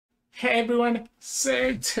Hey everyone,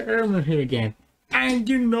 Sirturmund here again. And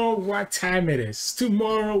you know what time it is.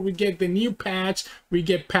 Tomorrow we get the new patch. We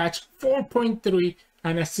get patch 4.3.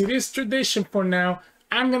 And as it is tradition for now,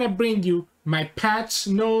 I'm going to bring you my patch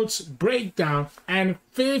notes breakdown and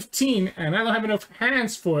 15, and I don't have enough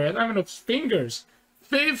hands for it. I don't have enough fingers.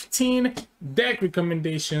 15 deck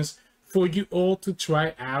recommendations for you all to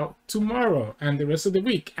try out tomorrow and the rest of the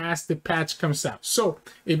week as the patch comes out. So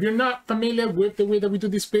if you're not familiar with the way that we do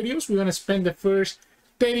these videos, we're going to spend the first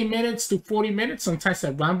 30 minutes to 40 minutes. Sometimes I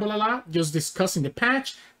ramble a lot just discussing the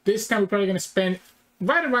patch. This time we're probably going to spend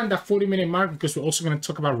right around that 40-minute mark because we're also going to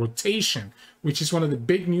talk about rotation, which is one of the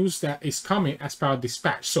big news that is coming as part of this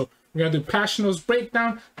patch. So we're going to do patch notes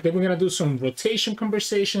breakdown, then we're going to do some rotation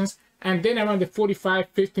conversations, and then around the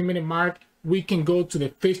 45-50-minute mark we can go to the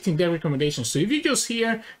 15 deck recommendations. So if you're just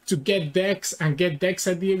here to get decks and get decks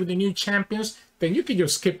idea with the new champions, then you can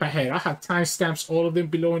just skip ahead. I have timestamps, all of them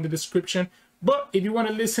below in the description. But if you want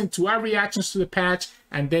to listen to our reactions to the patch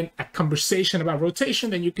and then a conversation about rotation,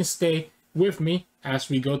 then you can stay with me as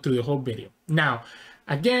we go through the whole video. Now,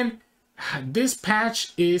 again, this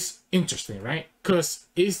patch is interesting, right? Because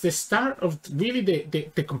it's the start of really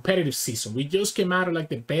the competitive season. We just came out of like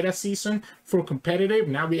the beta season for competitive.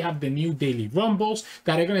 Now we have the new daily rumbles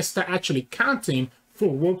that are going to start actually counting for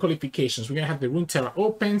world qualifications. We're going to have the Runeterra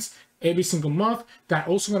opens every single month that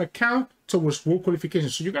are also going to count towards world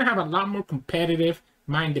qualifications. So you're going to have a lot more competitive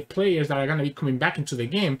minded players that are going to be coming back into the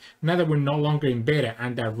game now that we're no longer in beta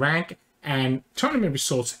and that rank and tournament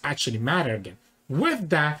results actually matter again. With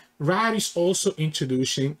that, Riot is also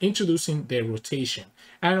introducing their rotation.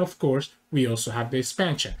 And of course, we also have the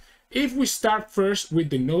expansion. If we start first with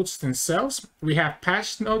the notes themselves, we have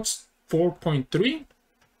patch notes 4.3.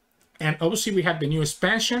 And obviously we have the new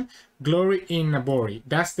expansion, Glory in Nabori.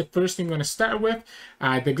 That's the first thing I'm going to start with.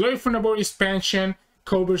 The Glory for Nabori expansion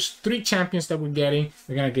covers 3 champions that we're getting.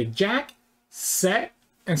 We're going to get Jack, Sett,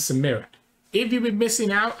 and Samira. If you've been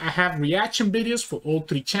missing out, I have reaction videos for all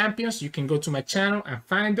 3 champions. You can go to my channel and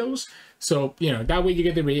find those. So, you know, that way you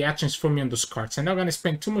get the reactions from me on those cards. I'm not going to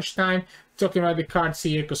spend too much time talking about the cards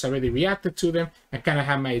here because I already reacted to them and kind of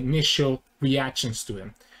have my initial reactions to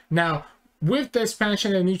them. Now, with the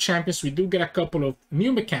expansion of new champions, we do get a couple of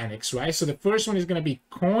new mechanics, right? So the first one is going to be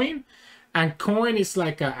Coin. And Coin is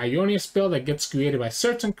like a Ionia spell that gets created by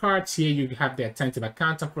certain cards. Here you have the Attentive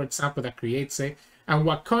Accountant, for example, that creates it. And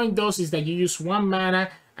what Coin does is that you use 1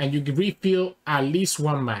 mana and you can refill at least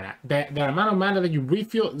 1 mana. The amount of mana that you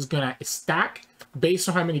refill is going to stack based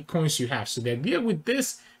on how many coins you have. So the idea with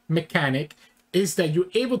this mechanic is that you're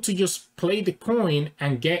able to just play the coin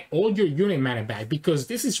and get all your unit mana back, because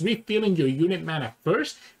this is refilling your unit mana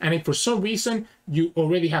first. And if for some reason you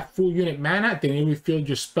already have full unit mana, then it will refill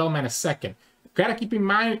your spell mana second. Gotta keep in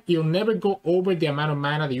mind, you'll never go over the amount of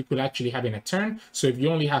mana that you could actually have in a turn. So if you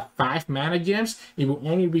only have 5 mana gems, it will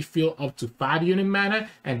only refill up to 5 unit mana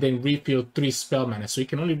and then refill 3 spell mana. So you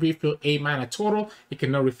can only refill 8 mana total. It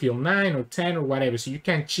cannot refill 9 or 10 or whatever. So you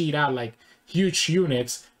can't cheat out like huge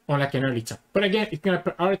units on like an early turn. But again, it's gonna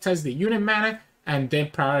prioritize the unit mana and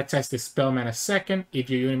then prioritize the spell mana second if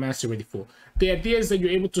your unit mana is already full. The idea is that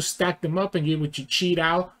you're able to stack them up and you're able to cheat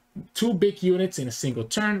out 2 big units in a single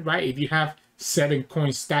turn, right? If you have 7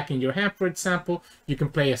 coins stacked in your hand, for example, you can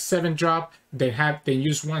play a 7-drop, then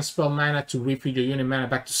use 1 spell mana to refill your unit mana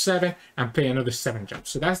back to 7 and play another 7-drop.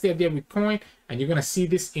 So that's the idea with Coin, and you're gonna see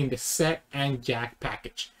this in the Sett and Jack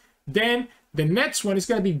package. Then the next one is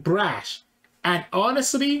gonna be Brash, and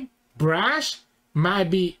honestly, Brash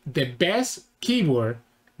might be the best keyword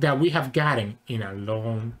that we have gotten in a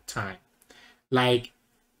long time. Like,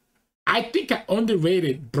 I think I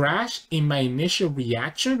underrated Brash in my initial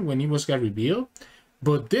reaction when it was got revealed,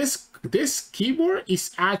 but this keyword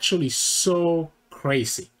is actually so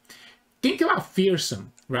crazy. Think about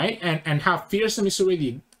Fearsome, right? And how Fearsome is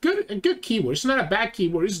already a good keyword. It's not a bad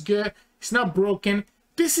keyword. It's good. It's not broken.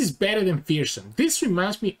 This is better than Fearsome. This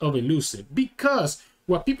reminds me of Elusive, because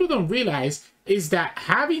what people don't realize is that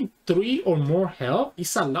having 3 or more health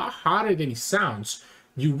is a lot harder than it sounds.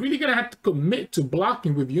 You're really going to have to commit to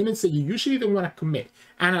blocking with units that you usually don't want to commit.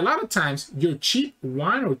 And a lot of times, your cheap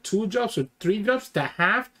 1 or 2 drops or 3 drops that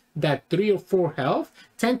have that 3 or 4 health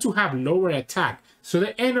tend to have lower attack. So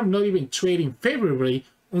they end up not even trading favorably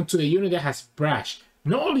onto the unit that has Brash.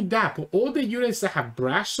 Not only that, but all the units that have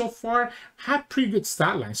Brash so far have pretty good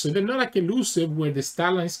stat lines. So they're not like Elusive where the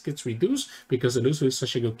stat lines gets reduced because Elusive is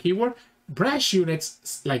such a good keyword. Brash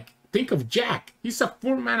units, like, think of Jack. He's a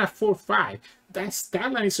 4 mana 4/5. That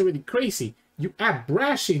stat line is already crazy. You add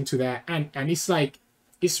Brash into that and it's like,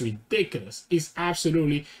 it's ridiculous. It's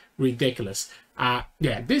absolutely ridiculous.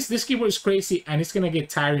 Yeah, this keyword is crazy, and it's gonna get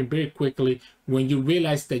tiring very quickly when you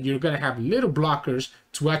realize that you're gonna have little blockers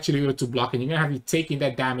to actually be able to block, and you're gonna have you taking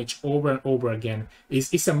that damage over and over again.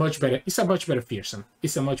 It's a much better fearsome.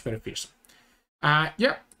 It's a much better fearsome.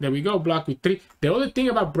 Yeah, there we go. Block with 3. The other thing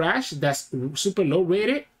about Brash that's super low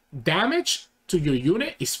rated, damage to your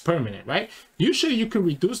unit is permanent, right? Usually you can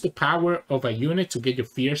reduce the power of a unit to get your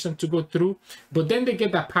fearsome to go through, but then they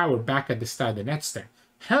get that power back at the start of the next turn.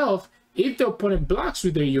 Health, if the opponent blocks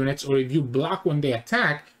with their units, or if you block when they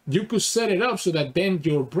attack, you could set it up so that then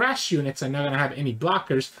your Brash units are not going to have any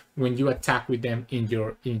blockers when you attack with them in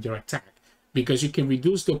your attack, because you can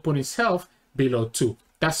reduce the opponent's health below 2.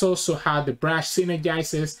 That's also how the Brash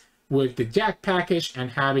synergizes with the Jack package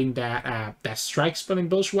and having that strike spell in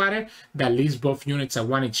Bushwater that leaves both units at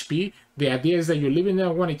 1 HP. The idea is that you're leaving them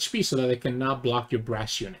at 1 HP so that they cannot block your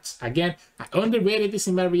Brash units. Again, I underrated this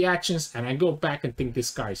in my reactions, and I go back and think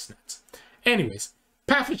this card is nuts. Anyways,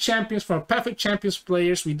 Perfect Champions. For Perfect Champions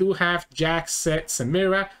players, we do have Jack, Sett,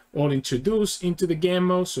 Samira all introduced into the game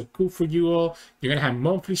mode, so cool for you all. You're gonna have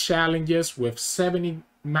monthly challenges with 70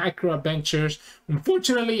 micro adventures.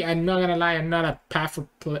 Unfortunately, I'm not gonna lie, I'm not a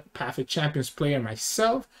Perfect Champions player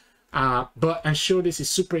myself, but I'm sure this is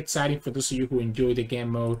super exciting for those of you who enjoy the game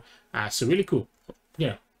mode. So really cool. You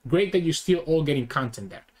know, great that you're still all getting content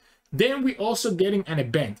there. Then we also getting an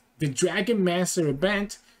event, the Dragon Master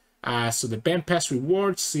event. So the Band Pass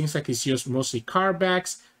rewards seems like it's just mostly card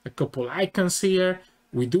backs, a couple icons here.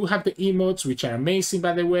 We do have the emotes, which are amazing,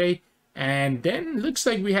 by the way. And then looks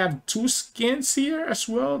like we have 2 skins here as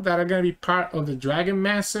well that are going to be part of the Dragon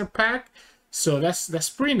Master pack. So that's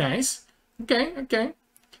pretty nice. Okay.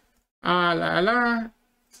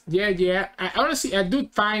 Yeah. Honestly, I do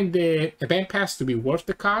find the event pass to be worth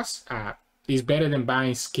the cost. It's better than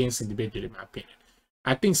buying skins individually, in my opinion.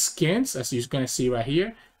 I think skins, as you're going to see right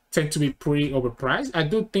here, tend to be pretty overpriced. I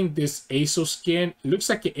do think this ASO skin, looks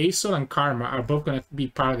like ASO and Karma are both going to be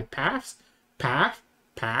part of the paths.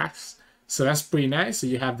 So that's pretty nice. So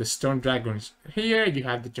you have the Storm Dragons here, you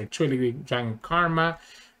have the Tranquility Dragon Karma,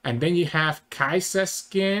 and then you have Kaisa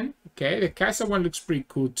skin. Okay, the Kaisa one looks pretty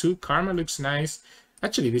cool too. Karma looks nice.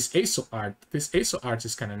 Actually, this ASO art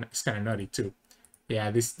is kind of nutty too.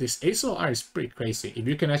 Yeah, this ASO art is pretty crazy. If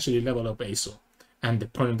you can actually level up ASO and the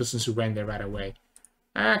opponent doesn't surrender right away.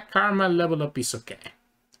 Karma level up is okay.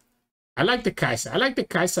 I like the Kaisa. I like the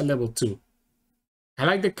Kaisa level 2. I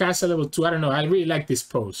don't know. I really like this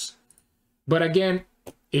pose. But again,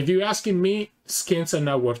 if you're asking me, skins are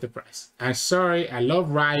not worth the price. I'm sorry. I love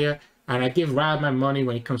Raya, and I give Raya my money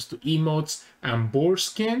when it comes to emotes and board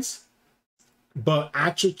skins. But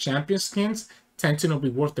actual champion skins tend to not be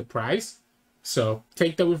worth the price. So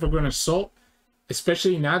take that with a grain of salt.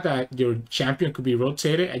 Especially now that your champion could be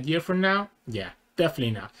rotated a year from now. Yeah.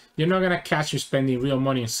 Definitely not. You're not going to catch you spending real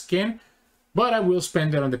money on skin, but I will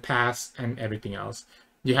spend it on the pass and everything else.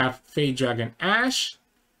 You have Fade Dragon Ash.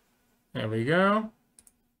 There we go.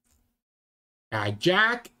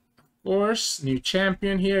 Jack, of course, new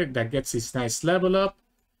champion here that gets his nice level up.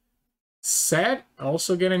 Sett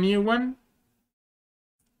also get a new one.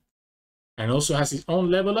 And also has his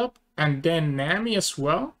own level up. And then Nami as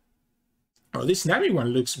well. Oh, this Nami one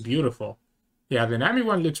looks beautiful. Yeah, the Nami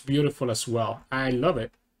one looks beautiful as well. I love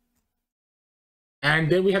it. And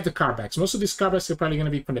then we have the card backs. Most of these card backs are probably going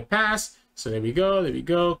to be from the past. So there we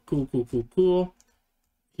go. Cool.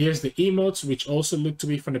 Here's the emotes, which also look to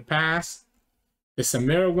be from the past. The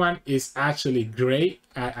Samira one is actually great.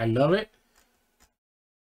 I love it.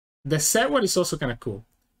 The Sett one is also kind of cool.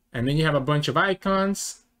 And then you have a bunch of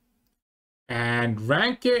icons. And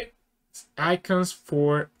rank it icons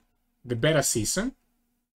for the beta season.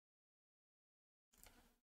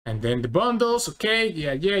 And then the bundles, okay,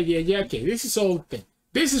 yeah, okay, this is all the thing.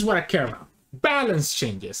 This is what I care about. Balance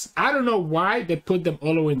changes. I don't know why they put them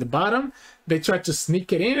all the way in the bottom. They tried to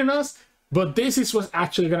sneak it in on us, but this is what's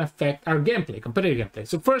actually going to affect our gameplay, competitive gameplay.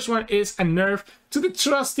 So first one is a nerf to the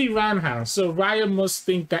trusty Ramhound. So Riot must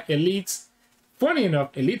think that elites, funny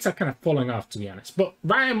enough, elites are kind of falling off, to be honest. But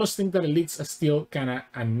Riot must think that elites are still kind of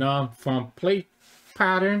a non-fun play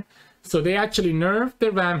pattern. So they actually nerfed the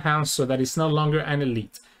Ramhound so that it's no longer an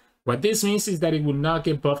elite. What this means is that it will not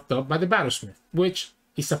get buffed up by the Battlesmith, which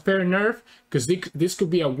is a fair nerf, because this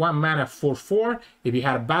could be a 1-mana 4/4 if you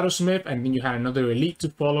had a Battlesmith and then you had another elite to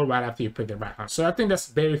follow right after you put the Ramhound. So I think that's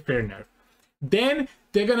very fair nerf. Then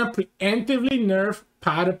they're going to preemptively nerf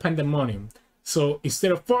Powder Pandemonium. So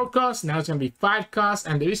instead of 4 costs, now it's going to be 5 costs.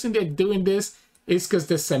 And the reason they're doing this is because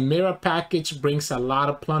the Samira package brings a lot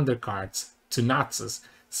of plunder cards to Naxos.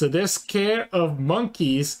 So they're scared of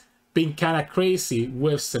monkeys being kind of crazy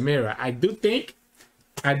with Samira. I do think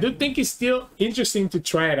I do think it's still interesting to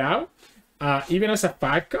try it out. Even as a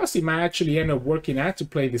 5 cost, it might actually end up working out to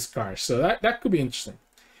play this card. So that could be interesting.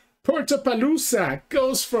 Portapalooza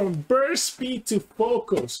goes from burst speed to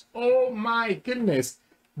focus. Oh my goodness.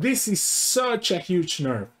 This is such a huge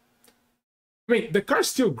nerf. I mean, the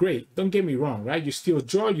card's still great. Don't get me wrong, right? You still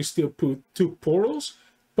draw, you still put 2 portals.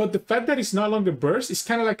 But the fact that it's no longer burst is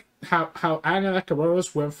kind of like how Anna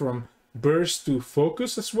went from burst to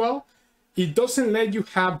focus as well. It doesn't let you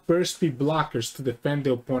have burst speed blockers to defend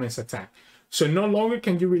the opponent's attack. So no longer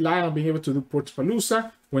can you rely on being able to do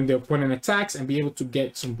Portapalooza when the opponent attacks and be able to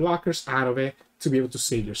get some blockers out of it to be able to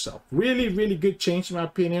save yourself. Really, really good change in my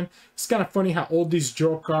opinion. It's kind of funny how all these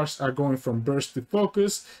draw cards are going from burst to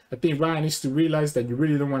focus. I think Ryan needs to realize that you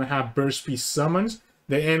really don't want to have burst speed summons.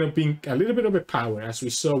 They end up being a little bit overpowered, as we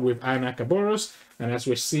saw with Anakaboros and as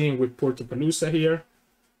we're seeing with Portapalooza here.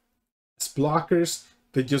 As blockers,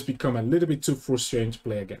 they just become a little bit too frustrating to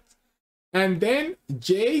play against. And then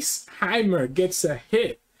Jace Heimer gets a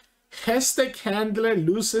hit. Hextech Handler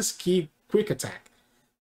loses key quick attack.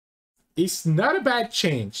 It's not a bad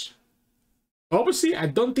change. Obviously, I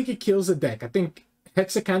don't think it kills the deck. I think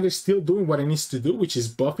Hextech Handler is still doing what it needs to do, which is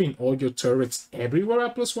buffing all your turrets everywhere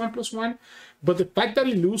at +1/+1. But the fact that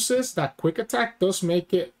it loses that quick attack does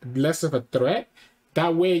make it less of a threat.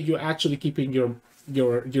 That way, you're actually keeping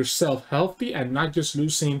yourself healthy and not just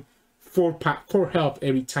losing 4 health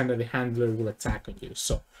every time that the handler will attack on you.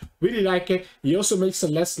 So really like it. It also makes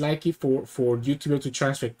it less likely for you to be able to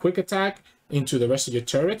transfer quick attack into the rest of your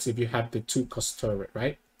turrets if you have the 2-cost turret,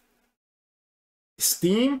 right?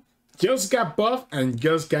 Steam just got buffed and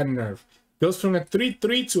just got nerfed. Goes from a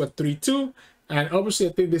 3/3 to a 3/2. And obviously,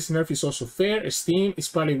 I think this nerf is also fair. Steam is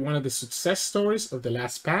probably one of the success stories of the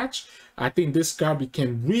last patch. I think this card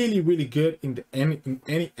became really, really good in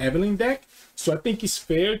any Evelyn deck. So I think it's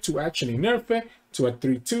fair to actually nerf it to a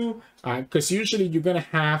 3/2, because usually you're gonna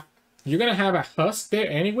have a husk there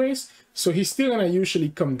anyways. So he's still gonna usually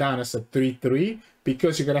come down as a 3/3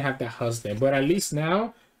 because you're gonna have that husk there. But at least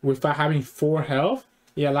now, without having 4 health,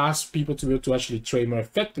 it allows people to be able to actually trade more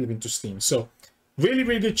effectively into Steam. So really,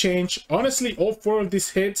 really good change. Honestly, all 4 of these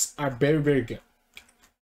hits are very, very good.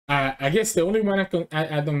 I guess the only one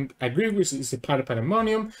I don't agree with is the Powder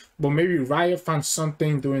Pandemonium, but maybe Riot found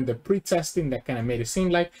something during the pre-testing that kind of made it seem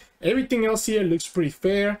like. Everything else here looks pretty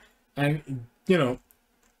fair, and you know,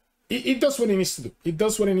 it does what it needs to do. It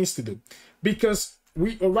does what it needs to do, because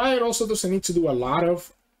Riot also doesn't need to do a lot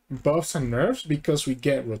of buffs and nerfs because we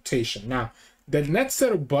get rotation. Now, the next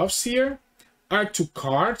set of buffs here are 2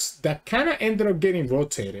 cards that kind of ended up getting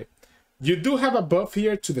rotated. You do have a buff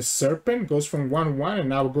here to the Serpent, goes from 1/1 and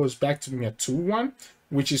now it goes back to being a 2/1,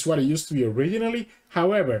 which is what it used to be originally.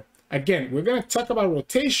 However, again, we're going to talk about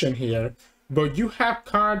rotation here, but you have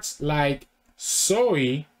cards like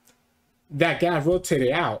Zoe that got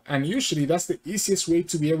rotated out, and usually that's the easiest way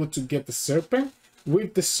to be able to get the Serpent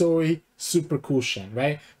with the Zoe super cushion,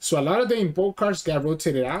 right? So a lot of the invoke cards got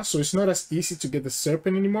rotated out, so it's not as easy to get the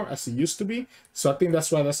Serpent anymore as it used to be. So I think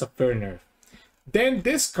that's why that's a fair nerf. Then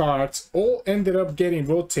these cards all ended up getting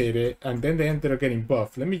rotated, and then they ended up getting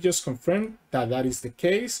buffed. Let me just confirm that that is the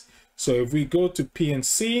case. So if we go to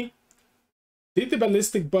PNC, did the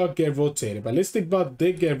Ballistic Buff get rotated? Ballistic Buff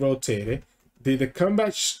did get rotated. Did the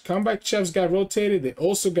Combat Chefs got rotated? They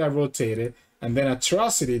also got rotated. And then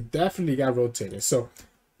Atrocity definitely got rotated. So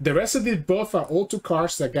the rest of these buffs are all 2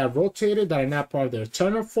 cards that got rotated that are not part of the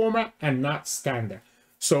Eternal format and not standard.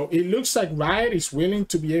 So it looks like Riot is willing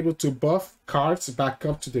to be able to buff cards back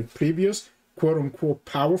up to their previous quote-unquote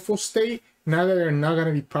powerful state now that they're not going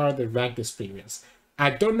to be part of the ranked experience.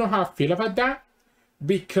 I don't know how I feel about that,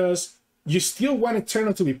 because you still want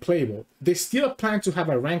Eternal to be playable. They still plan to have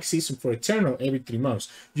a ranked season for Eternal every 3 months.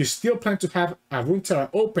 You still plan to have a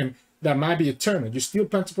Runeterra open that might be Eternal. You still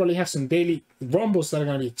plan to probably have some daily rumbles that are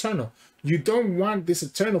going to be Eternal. You don't want this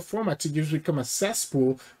Eternal format to just become a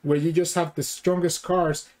cesspool where you just have the strongest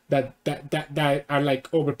cards that are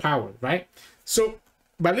like overpowered, right? So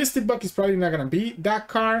Ballistic Buck is probably not going to be that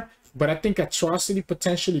card, but I think Atrocity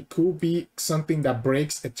potentially could be something that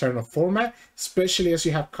breaks Eternal format, especially as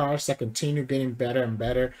you have cards that continue getting better and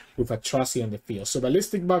better with Atrocity on the field. So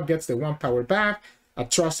Ballistic Buck gets the 1 power back.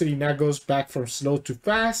 Atrocity now goes back from slow to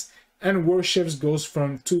fast. And Warships goes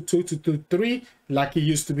from 2/2 to 2/3 like it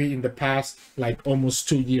used to be in the past, like almost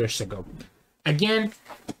 2 years ago. Again,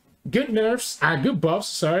 good nerfs, good buffs,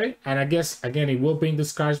 sorry. And I guess, again, it will bring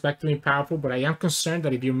these cards back to being powerful, but I am concerned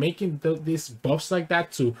that if you're making these buffs like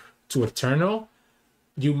that to Eternal,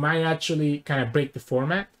 you might actually kind of break the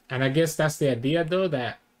format. And I guess that's the idea, though,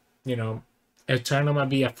 that, you know, Eternal might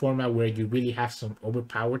be a format where you really have some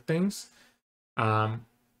overpowered things.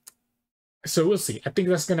 So we'll see. I think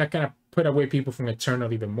that's gonna kind of put away people from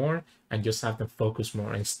Eternal even more and just have them focus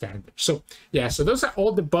more on Standard. So yeah, so those are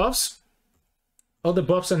all the buffs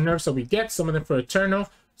and nerfs that we get. Some of them for Eternal,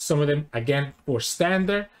 some of them again for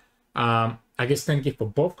Standard. I guess 10K for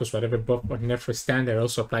both, because whatever buff or nerf for Standard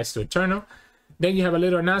also applies to Eternal. Then you have a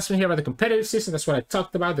little announcement here about the competitive system. That's what I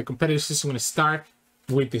talked about. The competitive system is going to start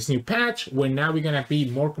with this new patch, where now we're going to be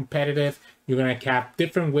more competitive. You're going to have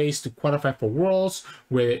different ways to qualify for Worlds,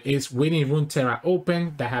 whether it's winning Runeterra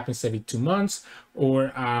Open, that happens every 2 months,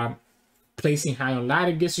 or placing high on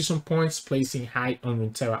ladder gets you some points, placing high on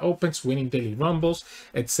Runeterra Opens, winning daily rumbles,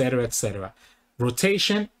 etc., etc.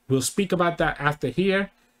 Rotation, we'll speak about that after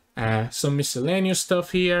here. Some miscellaneous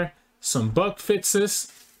stuff here, some bug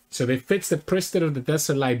fixes. So they fixed the Priestess of the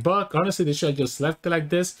Desert Light bug. Honestly, they should have just left it like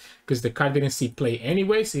this, because the card didn't see play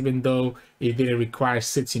anyways, even though it didn't require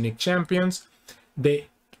 6 unique champions. They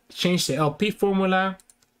changed the LP formula.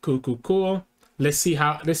 Cool. Let's see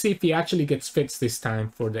if he actually gets fixed this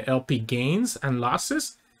time for the LP gains and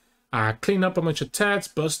losses. Clean up a bunch of tats,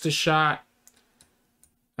 bust a shot.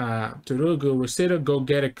 Turugu, Rosita, go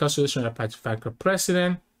get a customization of Apache Factor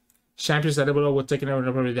President. Champions that will take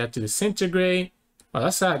over that to disintegrate. Oh,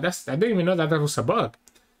 I didn't even know that was a bug.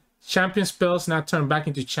 Champion spells now turn back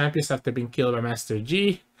into champions after being killed by Master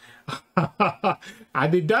Yi. I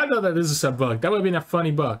did not know that this is a bug. That would have been a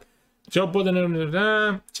funny bug. Joe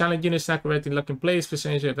Borden, challenge units not correctly lock in place.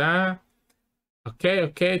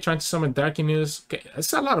 Okay. Trying to summon Dark News. Okay,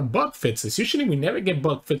 that's a lot of bug fixes. Usually we never get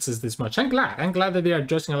bug fixes this much. I'm glad that they are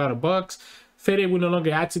addressing a lot of bugs. Fede will no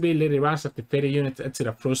longer activate. Let it rise after Fede unit enter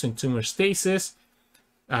the frozen tumor stasis.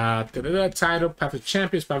 Title, Path of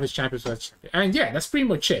Champions. And yeah, that's pretty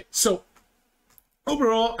much it. So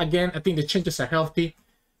overall, again, I think the changes are healthy.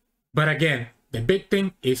 But again, the big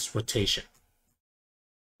thing is rotation.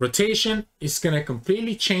 Rotation is going to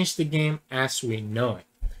completely change the game as we know it.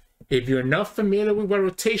 If you're not familiar with what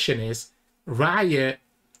rotation is, Riot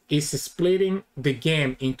is splitting the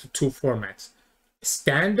game into 2 formats.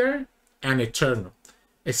 Standard and Eternal.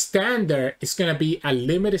 A Standard is going to be a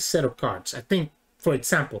limited set of cards. I think, for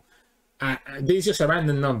example, this is just a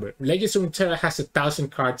random number. Legends of Runeterra has 1,000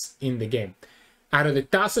 cards in the game. Out of the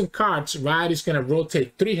 1,000 cards, Riot is going to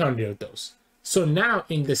rotate 300 of those. So now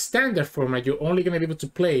in the Standard format, you're only going to be able to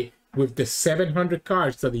play with the 700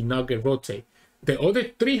 cards that did not get rotated. The other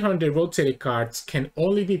 300 rotated cards can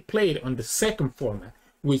only be played on the second format,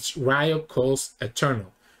 which Riot calls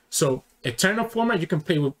Eternal. So Eternal format, you can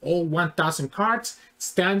play with all 1,000 cards.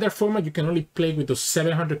 Standard format, you can only play with those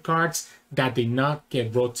 700 cards that did not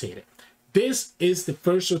get rotated. This is the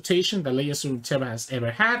first rotation that Legends of Runeterra has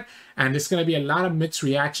ever had, and there's going to be a lot of mixed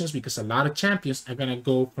reactions because a lot of champions are going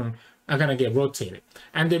to get rotated.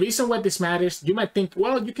 And the reason why this matters, you might think,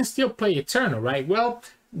 well, you can still play Eternal, right? Well,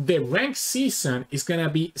 the ranked season is going to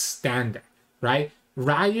be Standard, right?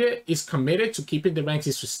 Riot is committed to keeping the ranked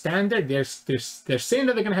season Standard. They're saying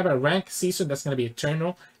that they're going to have a ranked season that's going to be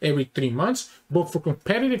Eternal every 3 months. But for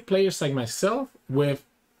competitive players like myself, with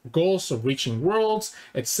goals of reaching Worlds,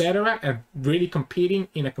 etc., and really competing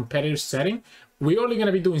in a competitive setting, we're only going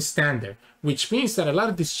to be doing Standard, which means that a lot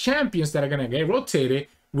of these champions that are going to get rotated,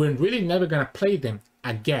 we're really never going to play them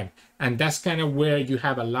again. And that's kind of where you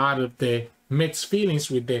have a lot of the mixed feelings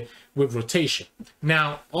with rotation.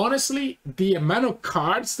 Now, honestly, the amount of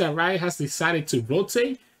cards that Riot has decided to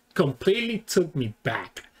rotate completely took me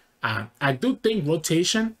back. I do think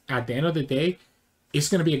rotation, at the end of the day, is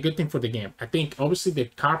going to be a good thing for the game. I think, obviously, the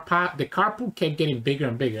card pool kept getting bigger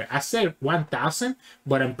and bigger. I said 1,000,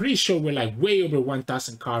 but I'm pretty sure we're like way over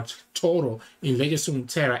 1,000 cards total in Legends of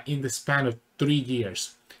Runeterra in the span of 3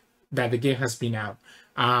 years that the game has been out.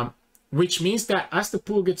 Which means that as the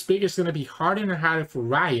pool gets bigger, it's going to be harder and harder for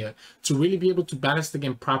Riot to really be able to balance the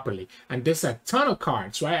game properly. And there's a ton of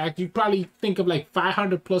cards, right? You probably think of like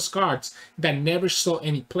 500 plus cards that never saw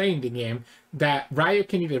any play in the game that Riot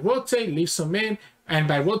can either rotate, leave some in, and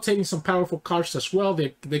by rotating some powerful cards as well, they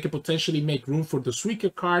can potentially make room for those weaker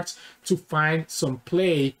cards to find some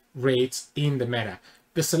play rates in the meta.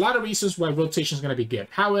 There's a lot of reasons why rotation is going to be good.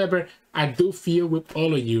 However, I do feel with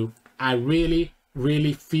all of you, I really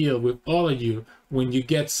feel with all of you when you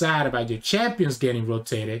get sad about your champions getting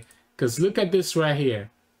rotated, because look at this right here.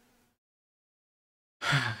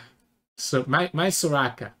 So my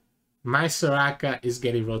Soraka is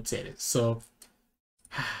getting rotated. So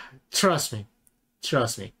trust me,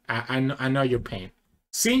 I know your pain.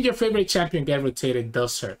 Seeing your favorite champion get rotated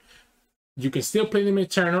does hurt. You can still play them in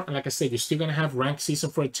Eternal, and like I said, you're still gonna have ranked season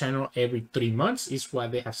for Eternal every 3 months, is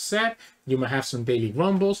what they have said. You might have some daily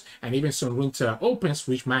rumbles and even some Runeterra opens,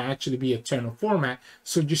 which might actually be Eternal format.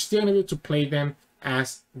 So you're still gonna be able to play them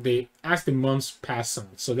as the months pass on.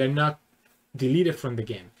 So they're not deleted from the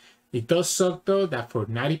game. It does suck though that for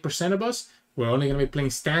 90% of us, we're only gonna be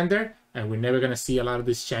playing standard, and we're never gonna see a lot of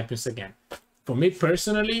these champions again. For me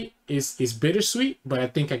personally, it's bittersweet, but I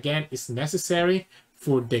think again it's necessary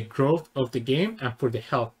for the growth of the game and for the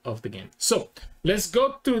health of the game. So let's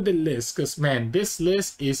go through the list, because man, this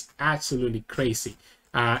list is absolutely crazy.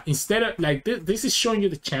 Instead of like this is showing you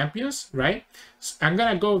the champions, right? So I'm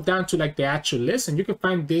gonna go down to like the actual list, and you can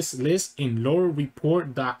find this list in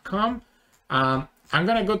lorereport.com. I'm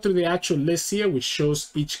gonna go through the actual list here, which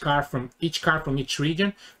shows each card from each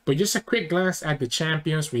region. But just a quick glance at the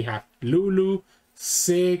champions, we have Lulu,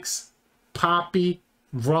 Six, Poppy,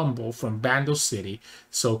 Rumble from Bandle City.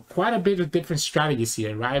 So quite a bit of different strategies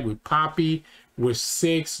here, right? With Poppy, with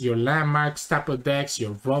Six, your landmarks type of decks,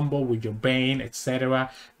 your Rumble with your Bane, etc.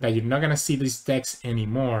 That you're not gonna see these decks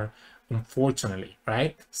anymore, unfortunately,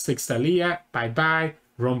 right? Six Thalia, bye-bye.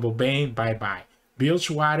 Rumble Bane, bye-bye.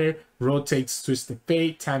 Bilgewater rotates Twisted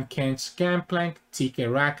Fate, Time Kench, Gangplank,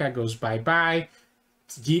 TK Raka goes bye-bye.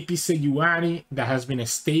 GP Sejuani, that has been a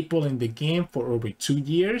staple in the game for over 2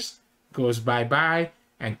 years, goes bye-bye.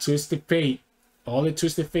 And Twisted Fate, all the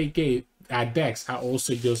Twisted Fate decks are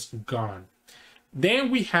also just gone.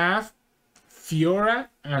 Then we have Fiora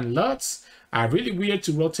and Lutz. Really weird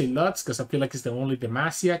to rotate Lutz because I feel like it's the only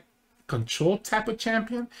Demacia control type of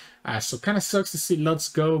champion. So kind of sucks to see Lutz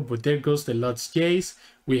go, but there goes the Lutz Jace.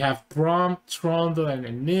 We have Braum, Trundle, and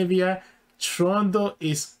Anivia. Trundle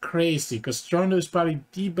is crazy because Trundle is probably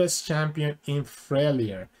the best champion in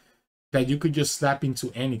Freljord that you could just slap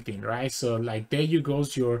into anything, right? So like there you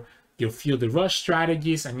goes your Feel the Rush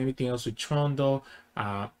strategies and anything else with Trundle.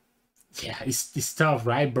 Yeah, it's tough,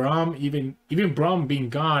 right? Braum, even Braum being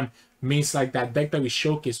gone means like that deck that we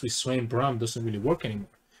showcased with Swain Braum doesn't really work anymore.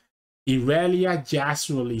 Irelia,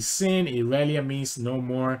 Yasuo, Lee Sin. Irelia means no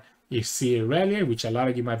more you see Irelia, which a lot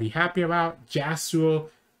of you might be happy about. Yasuo,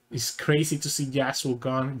 it's crazy to see Yasuo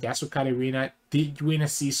gone. Yasuo Katarina did win a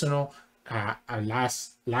seasonal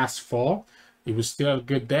last fall. It was still a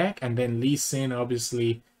good deck, and then Lee Sin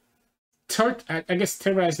obviously I guess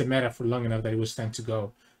terrorized the meta for long enough that it was time to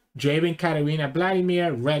go. Draven, Katarina,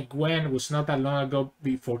 Vladimir, Red Gwen was not that long ago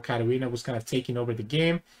before Katarina was kind of taking over the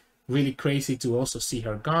game. Really crazy to also see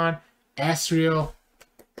her gone. Asriel.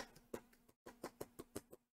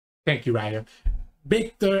 Thank you, Ryder.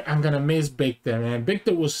 Victor, I'm gonna miss Victor, man.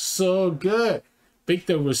 Victor was so good.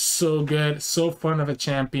 Victor was so good, so fun of a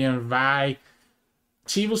champion. Vi,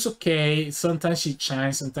 she was okay. Sometimes she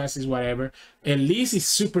shines, sometimes it's whatever. Elise is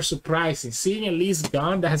super surprising. Seeing Elise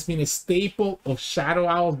gone, that has been a staple of Shadow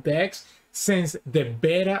Owl decks since the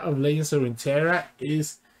beta of Legends of Runeterra,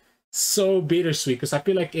 is so bittersweet because I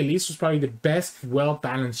feel like Elise was probably the best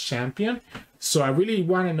well-balanced champion. So I really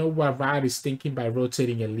want to know what Riot is thinking by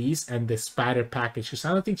rotating Elise and the Spider package, because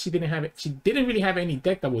I don't think she didn't really have any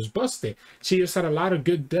deck that was busted. She just had a lot of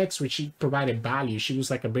good decks which she provided value. She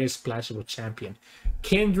was like a very splashable champion.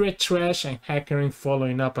 Kindred, Trash, and Hecarim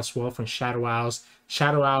following up as well from Shadow Owls.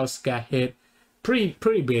 Shadow Owls got hit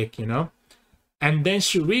pretty big, you know. And then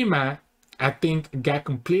Shurima, I think, got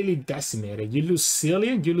completely decimated. You lose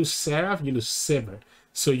Cillian, you lose Seraph, you lose Sivir.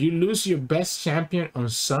 So you lose your best champion on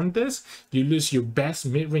Sundays, you lose your best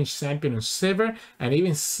mid-range champion on Sivir, and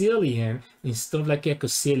even Cillian in stuff like Echo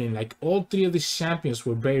Cillian. Like all three of these champions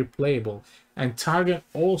were very playable. And Target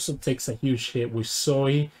also takes a huge hit with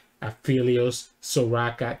Zoe, Aphelios,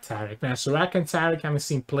 Soraka, Taric. Now Soraka and Taric haven't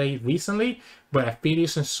seen play recently, but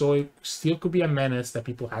Aphelios and Zoe still could be a menace that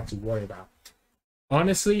people had to worry about.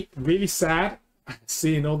 Honestly, really sad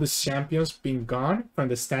seeing all these champions being gone from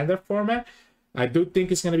the standard format. I do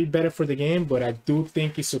think it's going to be better for the game, but I do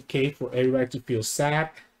think it's okay for everybody to feel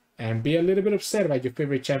sad and be a little bit upset about your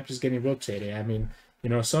favorite champions getting rotated. I mean, you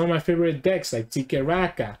know, some of my favorite decks like TK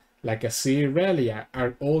Raka, like a Irelia,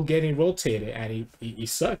 are all getting rotated, and it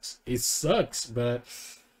sucks. It sucks, but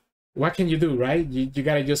what can you do, right? You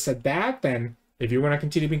got to just adapt, and if you want to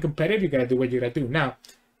continue being competitive, you got to do what you got to do. Now,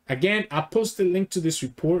 again, I'll post the link to this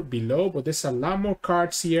report below, but there's a lot more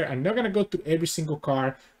cards here. I'm not going to go through every single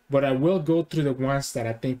card, but I will go through the ones that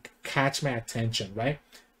I think catch my attention, right?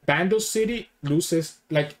 Bandle City loses,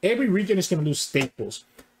 like every region is going to lose staples.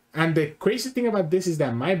 And the crazy thing about this is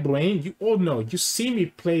that my brain, you all know, you see me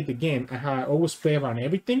play the game and how I always play around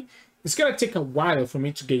everything. It's going to take a while for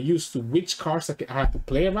me to get used to which cards I have to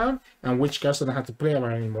play around and which cards I don't have to play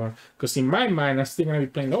around anymore. Because in my mind, I'm still going to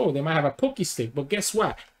be playing, oh, they might have a Poké Stick, but guess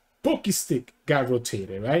what? Pokestick got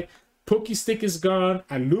rotated, right? Pokestick is gone,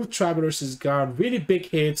 and Loot Travelers is gone. Really big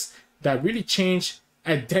hits that really changed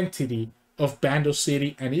identity of Bando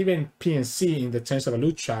City and even PNC in the terms of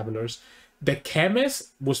Loot Travelers. The Chemist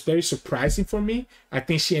was very surprising for me. I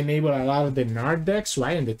think she enabled a lot of the Gnar decks,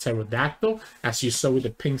 right? And the Pterodactyl, as you saw with the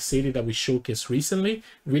Pink City that we showcased recently.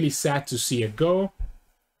 Really sad to see it go.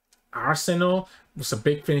 Arsenal was a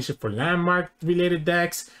big finisher for Landmark related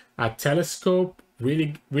decks. Telescope,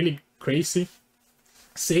 really crazy.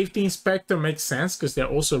 Safety Inspector makes sense because they're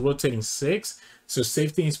also rotating 6. So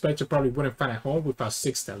Safety Inspector probably wouldn't find a home without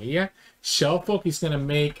 6 Thalia. Shellfolk is going to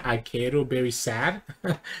make Akedo very sad.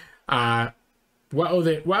 What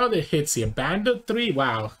other hits here? Bando 3,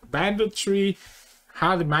 wow. Bando 3,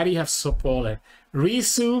 how the mighty have so fallen.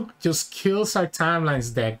 Risu just kills our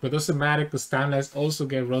Timelines deck, but doesn't matter because Timelines also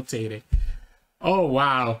get rotated. Oh,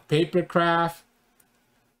 wow. Papercraft.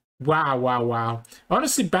 Wow.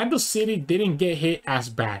 Honestly, Bando City didn't get hit as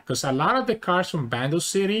bad because a lot of the cards from Bando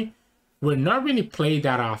City were not really played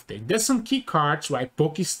that often. There's some key cards, right?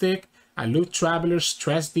 Pokestick, Loot Traveler,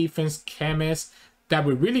 Stress Defense, Chemist, that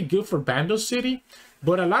were really good for Bando City.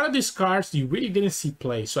 But a lot of these cards you really didn't see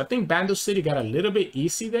play. So I think Bando City got a little bit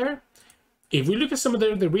easy there. If we look at some of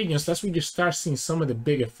the other regions, that's where you start seeing some of the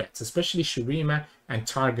big effects, especially Shurima and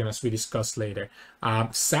Targon, as we discussed later.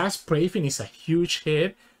 SAS Pravin is a huge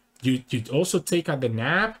hit. You also take out the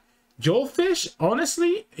Nab. Jolfish,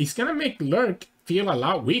 honestly, it's going to make Lurk feel a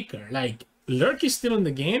lot weaker. Like, Lurk is still in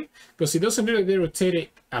the game because it doesn't really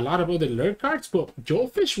rotate a lot of other Lurk cards, but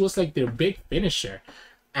Jolfish was like their big finisher.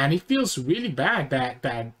 And it feels really bad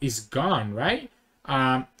that it's gone, right?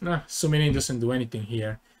 So many doesn't do anything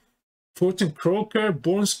here. Fortune Croaker,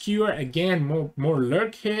 Born Skewer, again, more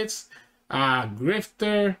Lurk hits.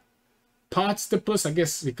 Grifter, Potstopus, I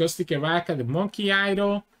guess because the Karaka, the Monkey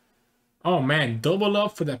Idol. Oh man, double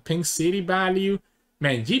up for the Pink City value.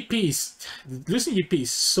 Man, GP's, losing GP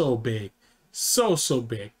is so big. So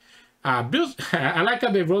big. I like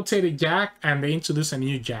how they rotated Jack and they introduced a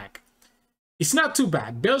new Jack. It's not too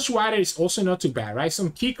bad. Bilgewater is also not too bad, right?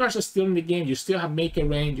 Some key cards are still in the game. You still have Make It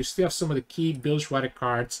Rain. You still have some of the key Bilgewater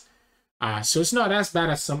cards. So it's not as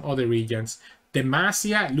bad as some other regions.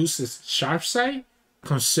 Demacia loses Sharpsight,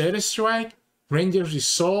 Concerted Strike, Ranger's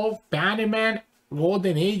Resolve, Bannerman,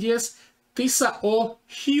 Golden Ages. These are all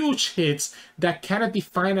huge hits that cannot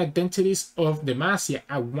define identities of Demacia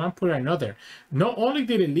at one point or another. Not only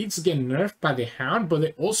did Elites get nerfed by the Hound, but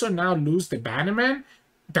they also now lose the Bannerman.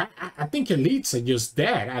 I think Elites are just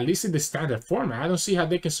dead, at least in the standard format. I don't see how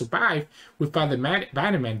they can survive without the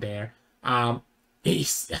Bannerman there.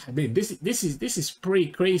 This is pretty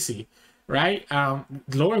crazy, right?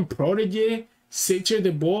 Lauren Prodigy, Sitcher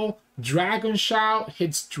the Bull, Dragon Shout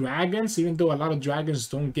hits dragons, even though a lot of dragons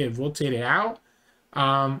don't get rotated out.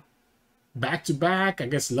 Back to back, I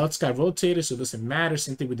guess Lutz got rotated, so it doesn't matter.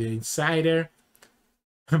 Same thing with the Insider.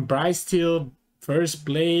 Bryce Steel, First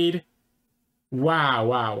Blade.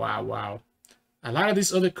 Wow. A lot of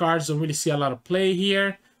these other cards don't really see a lot of play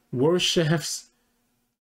here. Warships.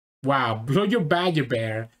 Wow, Blow Your Badger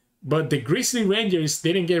Bear. But the Grizzly Rangers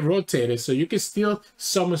didn't get rotated, so you can still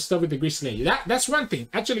summon stuff with the Grizzly Ranger. That's one thing.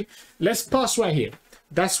 Actually, let's pause right here.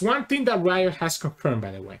 That's one thing that Riot has confirmed,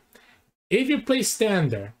 by the way. If you play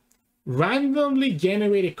Standard, randomly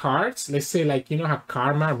generated cards, let's say like, you know how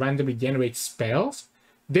Karma randomly generates spells?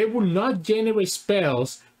 They will not generate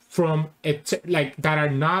spells from like that are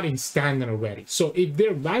not in Standard already. So if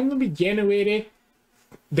they're randomly generated,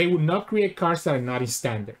 they will not create cards that are not in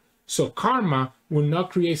Standard. So Karma will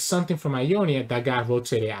not create something from Ionia that got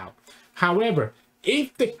rotated out. However,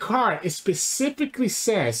 if the card specifically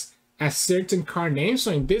says a certain card name,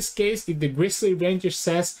 so in this case, if the Grizzly Ranger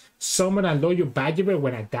says summon a Loyal Badger Bear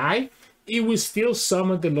when I die, it will still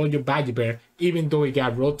summon the Loyal Badger Bear even though it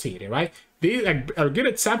got rotated, right? A good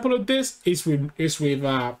example of this is with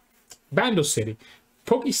Bando City.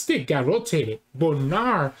 Pokestick got rotated, but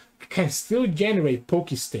Gnar can still generate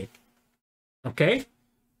Pokestick. Okay?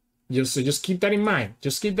 Just keep that in mind.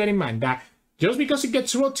 Just keep that in mind. That just because it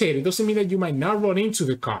gets rotated doesn't mean that you might not run into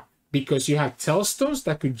the card. Because you have Tellstones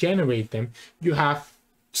that could generate them. You have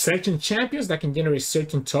certain champions that can generate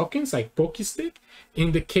certain tokens, like Pokestick.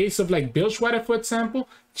 In the case of like Bilgewater, for example,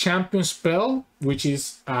 Champion Spell, which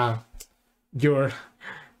is your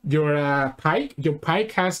Pike. Your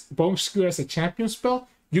Pike has Bone Skewer as a champion spell.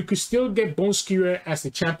 You could still get Bone Skewer as a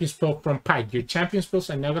champion spell from Pike. Your champion spells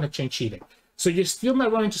are not going to change either. So you still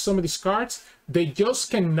might run into some of these cards. They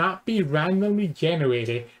just cannot be randomly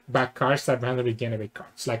generated by cards that randomly generate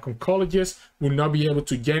cards. Like Oncologists will not be able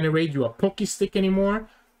to generate you a Pokestick anymore,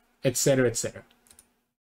 etc., etc.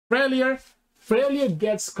 Freljord Failure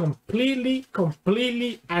gets completely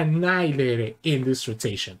annihilated in this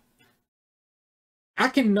rotation. I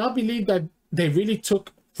cannot believe that they really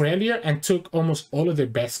took Failure and took almost all of their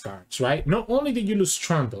best cards, right? Not only did you lose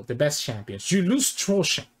Trundle, the best champions, you lose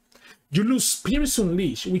Troshan, you lose Spirits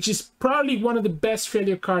Unleashed, which is probably one of the best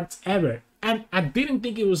Failure cards ever. And I didn't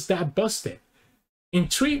think it was that busted. In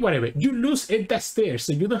 3, whatever, you lose Edda Stair,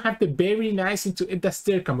 so you don't have the very nice into Edda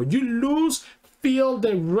Stair combo. You lose Feel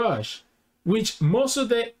the Rush, which most of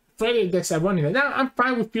the Failure decks are running. Now, I'm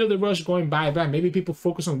fine with Feel the Rush going bye-bye. Maybe people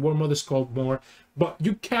focus on War Mother's Cult more, but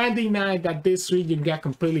you can't deny that this region got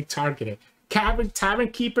completely targeted. Tavern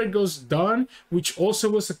Keeper goes done, which also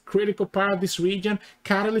was a critical part of this region.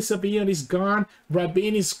 Catalyst of Eon is gone.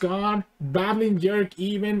 Rabin is gone. Babbling Yerk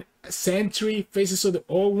even. Sentry, Faces of the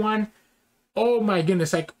Old One. Oh my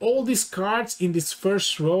goodness, like all these cards in this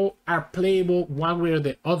first row are playable one way or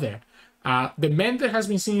the other. The Mentor has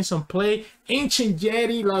been seeing some play. Ancient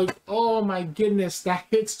Yeti, like, oh my goodness, that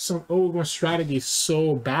hits some Oregon strategies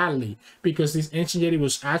so badly because this Ancient Yeti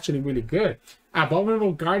was actually really good.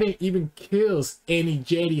 Abominable Guardian even kills any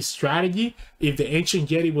Yeti strategy if the Ancient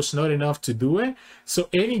Yeti was not enough to do it. So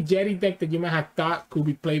any Yeti deck that you might have thought could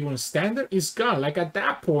be playable in Standard is gone. Like at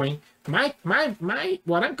that point,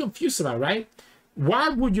 what I'm confused about, right? Why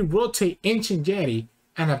would you rotate Ancient Yeti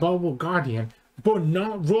and Abominable Guardian but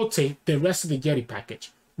not rotate the rest of the Yeti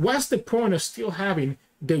package? What's the point of still having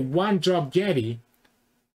the one-drop Yeti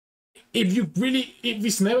if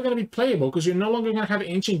it's never going to be playable because you're no longer going to have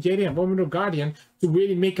Ancient Yeti and Abominable Guardian to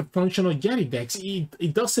really make a functional Yeti deck?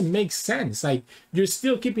 It doesn't make sense. Like, you're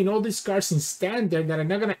still keeping all these cards in Standard that are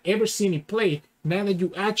not going to ever see any play now that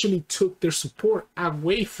you actually took their support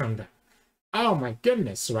away from them. Oh my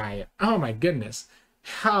goodness, Riot. Oh my goodness.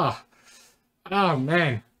 Oh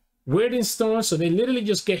man. Withering Stone, so they literally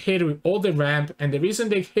just get hit with all the ramp, and the reason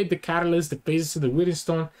they hit the Catalyst, the Faces of the Withering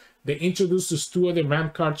Stone, they introduced those 2 other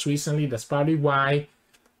ramp cards recently, that's probably why.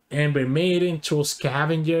 Ember Maiden, Troll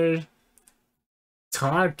Scavenger,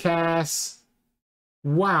 Tarkas,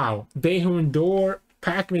 wow, Dehun Door,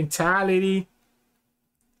 Pack Mentality,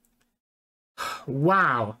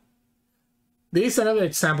 wow. This is another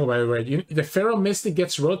example, by the way. The Pharaoh Mystic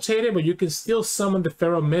gets rotated, but you can still summon the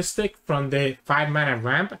Pharaoh Mystic from the 5-mana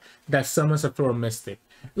ramp that summons a Pharaoh Mystic.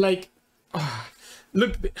 Like,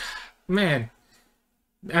 look, man.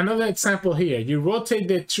 Another example here. You rotate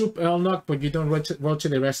the Troop Elnock, but you don't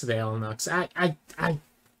rotate the rest of the Elnocks.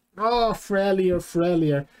 Oh,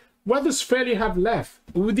 Failure. What does Failure have left?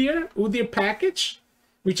 Udyr package?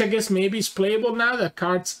 Which I guess maybe is playable now that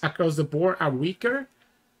cards across the board are weaker.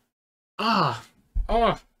 I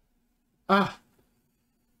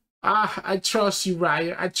trust you,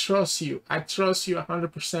 Riot. I trust you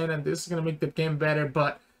 100%, and this is gonna make the game better.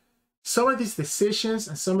 But some of these decisions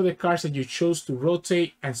and some of the cards that you chose to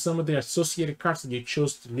rotate and some of the associated cards that you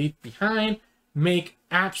chose to leave behind make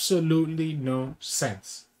absolutely no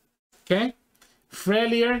sense. Okay,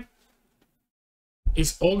 Failure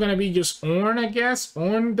is all gonna be just Ornn, I guess.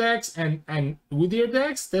 Ornn decks and Udyr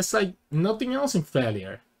decks. There's like nothing else in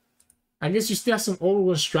Failure. I guess you still have some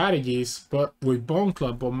overworld strategies, but with Bone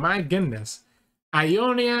Club, but my goodness.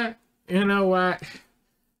 Ionia, you know what?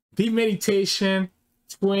 Deep Meditation,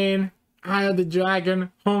 Twin, Eye of the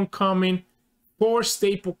Dragon, Homecoming, 4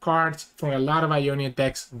 staple cards from a lot of Ionia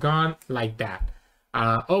decks gone like that.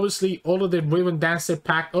 Obviously, all of the Ribbon Dancer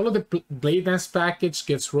pack, all of the Blade Dance package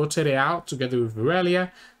gets rotated out together with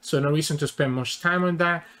Aurelia, so no reason to spend much time on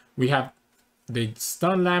that. We have the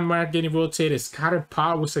Stun Landmark getting rotated. Scattered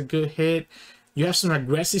Power was a good hit. You have some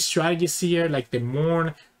aggressive strategies here, like the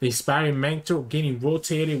Mourn, the Inspiring Mentor getting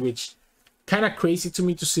rotated, which kind of crazy to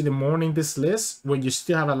me to see the Mourn in this list when you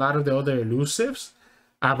still have a lot of the other elusives.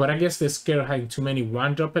 But I guess they're scared of having too many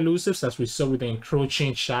one-drop elusives, as we saw with the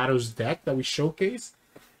Encroaching Shadows deck that we showcased.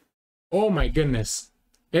 Oh my goodness.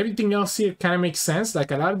 Everything else here kind of makes sense.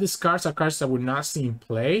 Like, a lot of these cards are cards that we're not seeing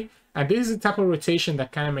play. And this is the type of rotation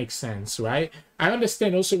that kind of makes sense, right? I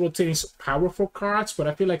understand also rotating some powerful cards, but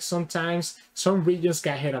I feel like sometimes some regions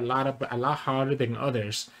got hit a lot harder than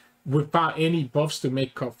others without any buffs to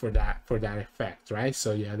make up for that effect, right?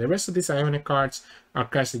 So yeah, the rest of these Ionic cards are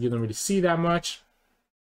cards that you don't really see that much.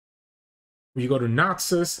 We go to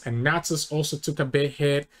Noxus, and Noxus also took a big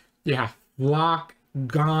hit. You have Flock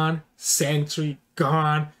gone, Sentry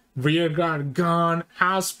gone, Rearguard gone,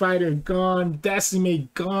 House Spider gone,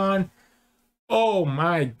 Decimate gone. Oh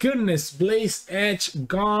my goodness, Blaze Edge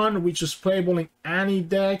gone, which was playable in any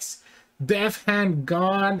decks. Death Hand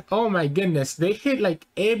gone. Oh my goodness, they hit like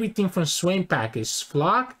everything from Swain package,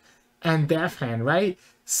 Flock and Death Hand, right?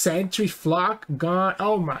 Sentry, Flock gone.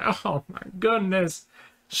 Oh my goodness.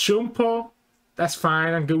 Shumpo, That's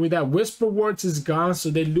fine. I'm good with that. Whisper Words is gone, so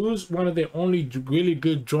they lose one of their only really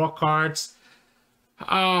good draw cards.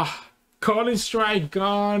 Calling Strike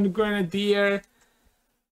gone. Grenadier.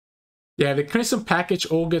 Yeah, the Crimson package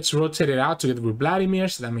all gets rotated out together with Vladimir,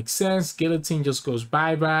 so that makes sense. Guillotine just goes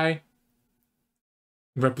bye-bye.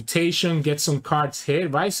 Reputation gets some cards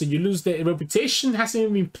hit, right? So you lose the Reputation hasn't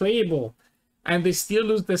even been playable. And they still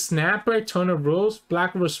lose the Snapper, Ton of Rose,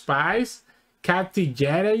 Black Rose Spies, Captain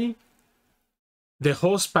Jedi. The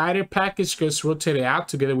whole Spider package gets rotated out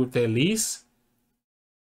together with the Elise.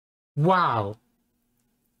 Wow.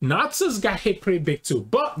 Noxus got hit pretty big too,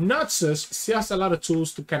 but Noxus still has a lot of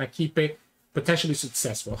tools to kind of keep it potentially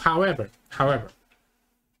successful. However,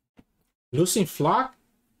 losing Flock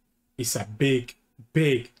is a big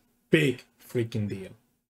freaking deal.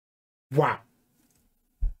 Wow.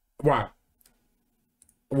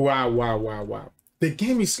 The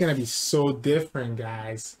game is gonna be so different,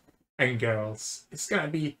 guys and girls. It's gonna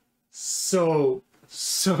be so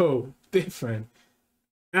different.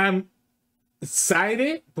 I'm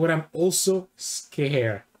excited, but I'm also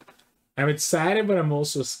scared. I'm excited, but I'm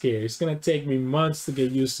also scared. It's gonna take me months to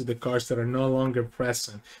get used to the cards that are no longer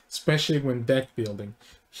present, especially when deck building.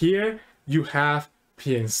 Here you have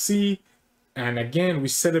PNC, and again we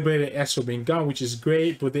celebrated Ezreal being gone, which is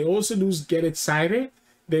great, but they also lose Get Excited.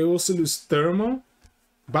 They also lose Thermal.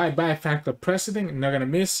 Bye Fan Club President, Not Gonna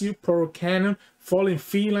Miss You, Poro Cannon, Falling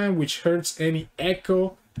Feline, which hurts any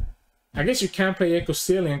Echo. I guess you can't play Echo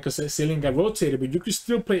Cillian because Cillian got rotated, but you could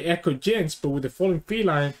still play Echo Gens, but with the Falling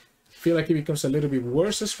Feline, I feel like it becomes a little bit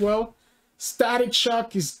worse as well. Static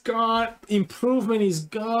Shock is gone. Improvement is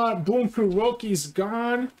gone. Boom Kuroki is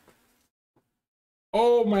gone.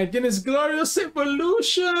 Oh my goodness, Glorious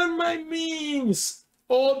Evolution, my memes.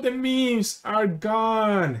 All the memes are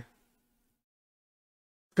gone.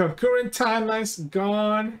 Concurrent Timelines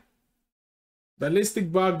gone. Ballistic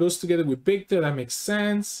Bug goes together with Victor, that makes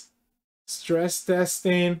sense. Stress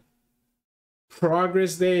Testing.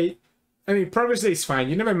 Progress Day. I mean, Progress Day is fine.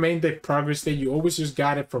 You never made the Progress Day. You always just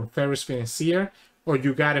got it from Ferris Financier, or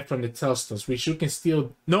you got it from the Telstones, which you can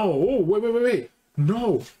still... No, oh, wait.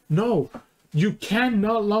 No. You can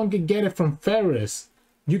no longer get it from Ferris.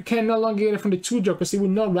 You can no longer get it from the 2-drop because it will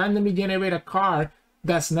not randomly generate a card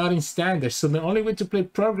that's not in standard. So the only way to play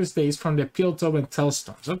Progress Day is from the Piltover and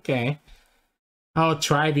Telstones. Okay. Oh,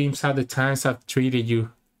 Tri-Beams, how the times have treated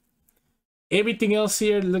you. Everything else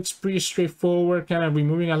here looks pretty straightforward, kind of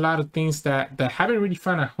removing a lot of things that haven't really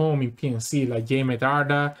found a home in PNC, like J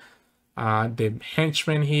Medarda, the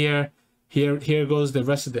Henchman here. Here goes the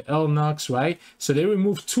rest of the Elnox, right? So they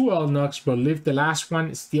removed 2 Elnox, but leave the last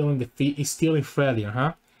one still in the feet, is still in failure,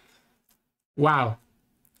 huh? Wow.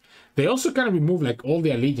 They also kind of remove like all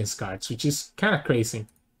the Allegiance cards, which is kind of crazy.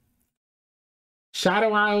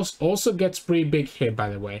 Shadow Isles also gets pretty big hit, by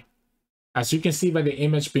the way. As you can see by the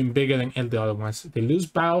image being bigger than the other ones. They lose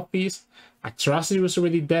Battle Piece. Atrocity was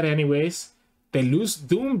already dead anyways. They lose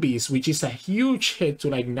Doom Beast, which is a huge hit to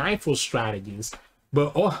like Nightfall strategies.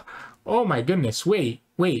 But oh my goodness, wait.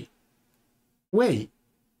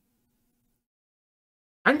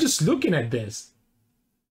 I'm just looking at this.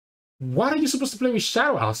 What are you supposed to play with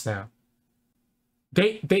Shadow Isles now?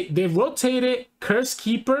 They rotated Curse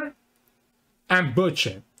Keeper and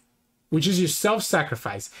Butcher, which is your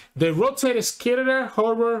self-sacrifice. They rotated Skitterer,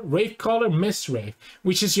 Horror, Wraithcaller, Mistwraith,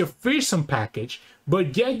 which is your fearsome package,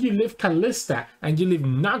 but yet you leave Callista and you leave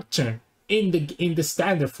Nocturne in the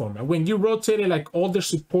standard format when you rotated like all the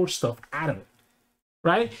support stuff out of it,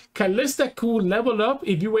 right? Callista could level up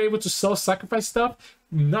if you were able to self-sacrifice stuff.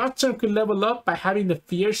 Nocturne could level up by having the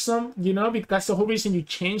fearsome, you know, because that's the whole reason you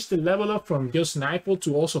changed the level up from just Nightfall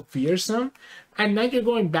to also fearsome. And now you're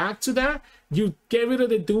going back to that. You get rid of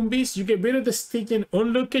the Doom Beast, you get rid of the Stygian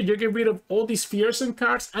Onlooker, you get rid of all these fearsome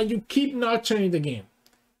cards, and you keep Nocturne in the game.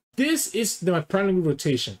 This is my problem with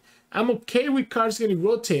rotation. I'm okay with cards getting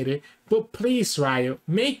rotated, but please, Riot,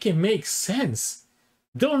 make it make sense.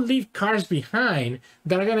 Don't leave cards behind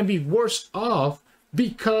that are going to be worse off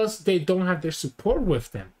because they don't have their support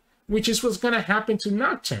with them, which is what's going to happen to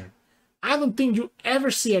Nocturne. I don't think you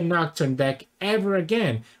ever see a Nocturne deck ever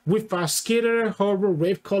again with Skitter, Horror,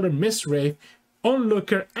 Wraithcaller, Mistwraith,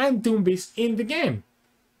 Onlooker, and Doom Beast in the game.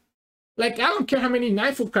 Like, I don't care how many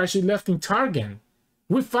Nightfall cards you left in Targan.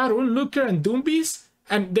 Without Onlooker and Doom Beast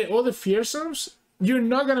and the other fearsomes, you're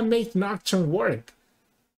not going to make Nocturne work.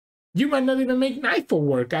 You might not even make Nightfall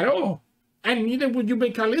work at all. And neither would you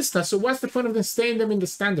make Callista. So what's the point of them staying them in the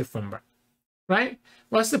standard format? Right?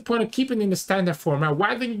 What's the point of keeping in the standard format?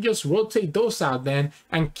 Why don't you just rotate those out then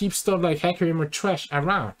and keep stuff like Hecarim or Trash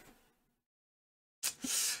around?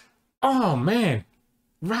 Oh man,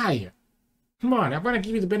 Riot. Come on, I want to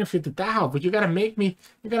give you the benefit of the doubt, but you gotta make me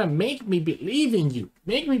believe in you.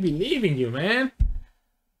 Make me believe in you, man.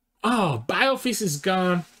 Oh, Biofist is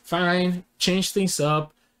gone. Fine, change things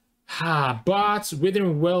up. Bots,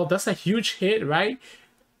 Withering Well, that's a huge hit, right?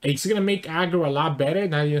 It's gonna make aggro a lot better.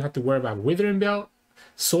 Now you don't have to worry about Withering Belt.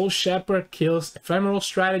 Soul Shepherd kills Ephemeral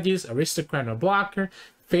Strategies, Aristocrat no blocker,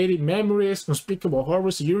 Faded Memories, Unspeakable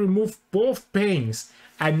Horrors. You remove both pains.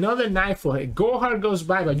 Another Nightfall hit. Go Hard goes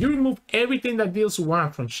by, but you remove everything that deals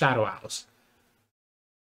 1 from Shadow Owls.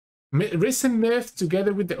 Risen Myth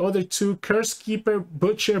together with the other 2, Curse Keeper,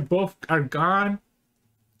 Butcher, both are gone.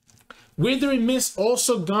 Withering Mist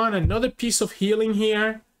also gone. Another piece of healing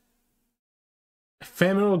here.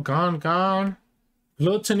 Ephemeral gone.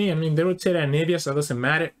 Gluttony, I mean, they rotate Anivia, so it doesn't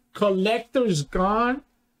matter. Collector is gone.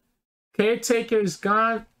 Caretaker is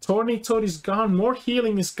gone. Toad is gone. More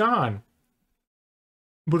healing is gone.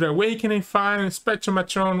 But Awakening, fine.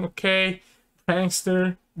 Spectromatron, okay.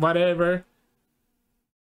 Prankster, whatever.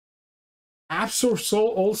 Absorb Soul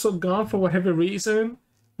also gone for whatever reason.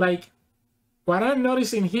 Like, what I'm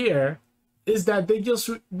noticing here is that they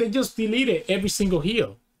just deleted every single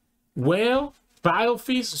heal. Well,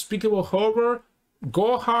 Biofist, Unspeakable Horror,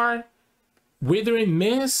 Go Hard, Withering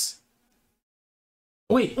Mist.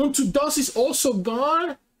 Wait, Unto Dust is also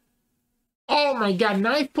gone? Oh my god,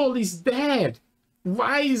 Nightfall is dead.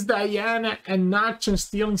 Why is Diana and Nocturne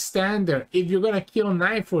still in standard if you're gonna kill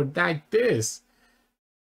Nightfall like this?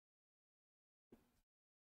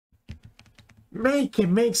 Make it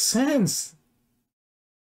make sense.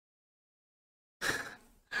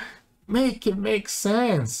 Make it make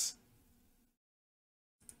sense.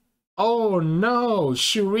 Oh no,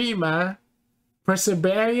 Shurima,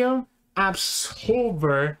 Perseverium,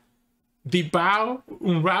 Absolver, Devour,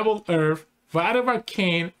 Unravel Earth, Rite of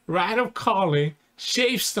Arcane, Rite of Calling,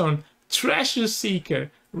 Shapestone, Treasure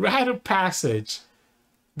Seeker, Rite of Passage.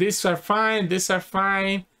 These are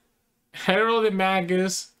fine, Herald the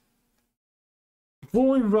Magus,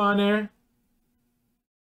 Ruin Runner.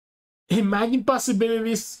 Imagine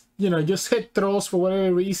Possibilities, you know, just hit throws for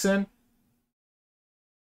whatever reason.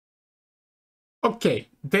 Okay,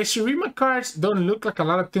 the Shurima cards don't look like a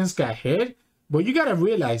lot of things got hit, but you gotta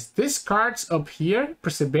realize these cards up here,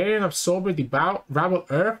 Perseverium, Absolver, Devout, Ravel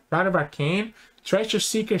Earth, Rite of Arcane, Treasure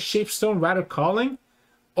Seeker, Shapestone, Rite of Calling,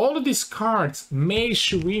 all of these cards made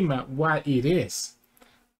Shurima what it is.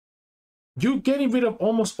 You're getting rid of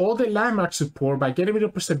almost all the landmark support by getting rid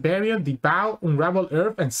of Perseverium, Devout, Unravel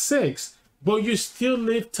Earth, and 6, but you still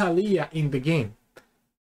leave Talia in the game.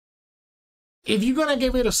 If you're gonna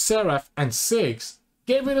get rid of Seraph and 6,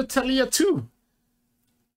 get rid of Talia too.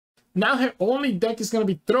 Now her only deck is gonna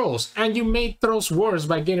be throws, and you made throws worse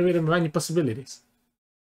by getting rid of many possibilities.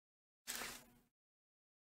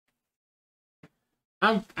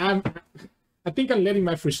 I think I'm letting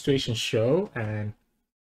my frustration show, and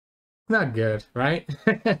it's not good, right?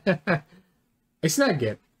 It's not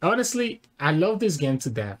good. Honestly, I love this game to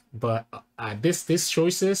death, but these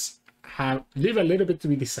choices leave a little bit to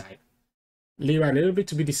be decided. Leave a little bit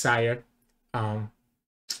to be desired.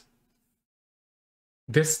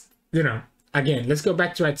 This, you know, again, let's go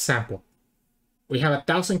back to our example. We have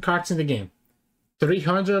 1,000 cards in the game.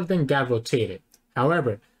 300 of them got rotated.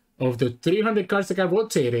 However, of the 300 cards that got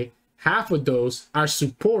rotated, half of those are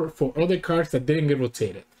support for other cards that didn't get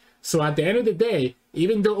rotated. So at the end of the day,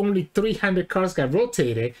 even though only 300 cards got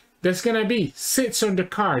rotated, there's gonna be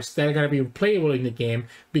 600 cards that are gonna be unplayable in the game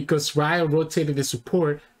because Riot rotated the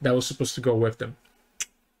support that was supposed to go with them.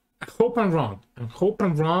 I hope I'm wrong. I hope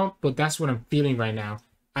I'm wrong, but that's what I'm feeling right now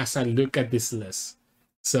as I look at this list.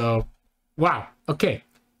 So, wow. Okay.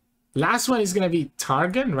 Last one is gonna be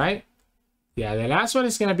Targon, right? Yeah, the last one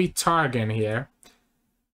is gonna be Targon here,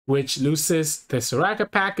 which loses the Soraka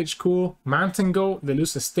package, cool. Mountain Goat, they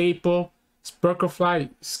lose a staple. Spurklefly,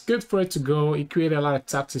 it's good for it to go. It created a lot of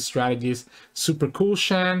toxic strategies. Super cool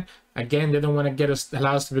Shan. Again, they don't want to get us,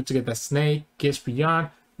 allow us to get that snake. Gifts Beyond.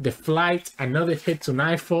 The Flight, another hit to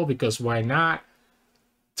Nightfall because why not?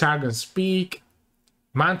 Targon Speak.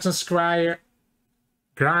 Mountain Scryer.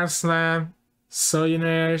 Grand Slam.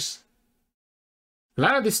 Sojourners. A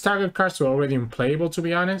lot of these target cards were already unplayable, to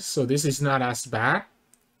be honest, so this is not as bad.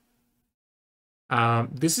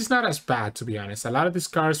 This is not as bad, to be honest. A lot of these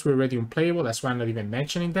cards were already unplayable. That's why I'm not even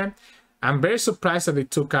mentioning them. I'm very surprised that they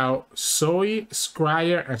took out Zoe,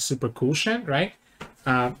 Scryer, and Super Cushion, right?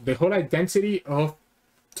 The whole identity of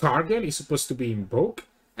Target is supposed to be Invoke.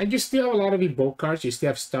 And you still have a lot of Invoke cards. You still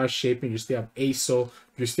have Star Shaping. You still have Aso.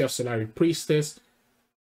 You still have Solari Priestess.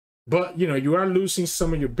 But, you know, you are losing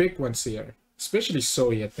some of your big ones here. Especially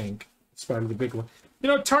Zoe, I think. It's probably the big one. You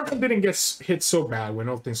know, Target didn't get hit so bad when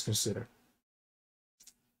all things considered.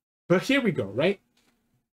 But here we go, right?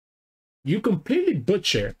 You completely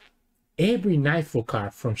butcher every Nightfall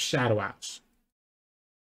card from Shadow House.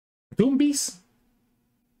 Doombeast,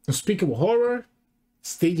 Unspeakable Horror,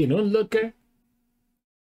 Stygian Onlooker,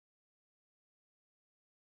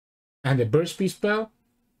 and the Burst Speed spell,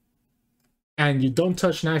 and you don't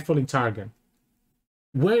touch Nightfall in Targon.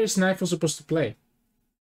 Where is Nightfall supposed to play?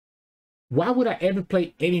 Why would I ever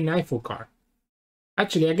play any Nightfall card?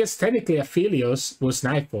 Actually, I guess technically Aphelios was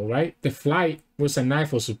Nightfall, right? The Flight was a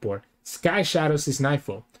Nightfall support. Sky Shadows is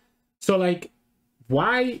Nightfall. So, like,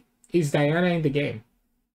 why is Diana in the game?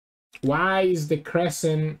 Why is the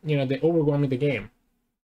Crescent, you know, the Overwhelm in the game?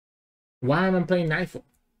 Why am I playing Nightfall?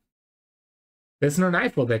 There's no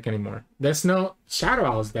Nightfall deck anymore. There's no Shadow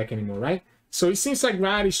Owls deck anymore, right? So it seems like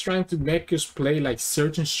Riot is trying to make us play like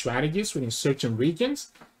certain strategies within certain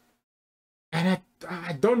regions. And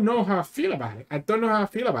I don't know how I feel about it. I don't know how I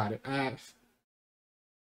feel about it.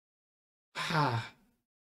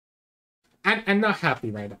 I'm not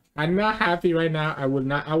happy right now. I'm not happy right now. I will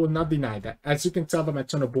not deny that. As you can tell by my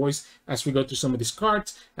tone of voice as we go through some of these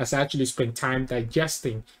cards, as I actually spend time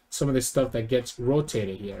digesting some of the stuff that gets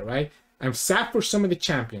rotated here, right? I'm sad for some of the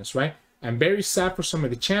champions, right? I'm very sad for some of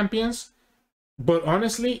the champions, but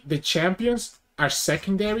honestly, the champions are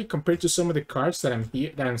secondary compared to some of the cards that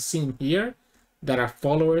I'm seeing here that are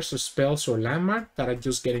followers or spells or landmark that are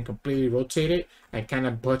just getting completely rotated and kind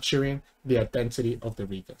of butchering the identity of the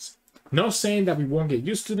regions. Not saying that we won't get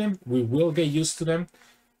used to them. We will get used to them.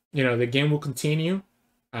 You know, the game will continue.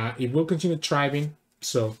 It will continue thriving.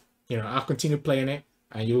 So, you know, I'll continue playing it.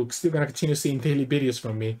 And you're still going to continue seeing daily videos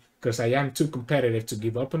from me because I am too competitive to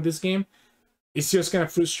give up on this game. It's just kind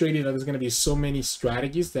of frustrating that there's going to be so many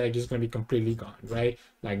strategies that are just going to be completely gone, right?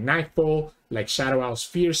 Like Nightfall, like Shadow Owl's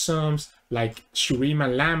Fearsomes, like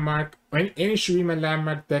Shurima Landmark. Any Shurima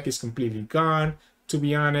Landmark deck is completely gone, to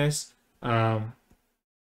be honest. So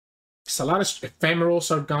a lot of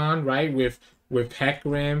ephemerals are gone, right? With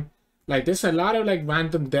Hecarim. Like there's a lot of like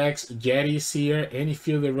random decks, Yetis here, any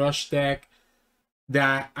Feel the Rush deck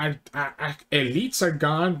that are elites are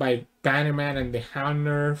gone by Bannerman and the Hound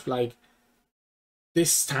Nerf. Like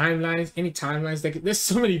this timelines, any timelines deck. There's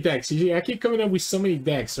so many decks. I keep coming up with so many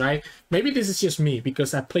decks, right? Maybe this is just me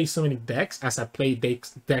because I play so many decks as I play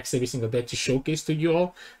decks every single day to showcase to you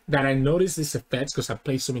all that I notice these effects because I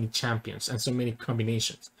play so many champions and so many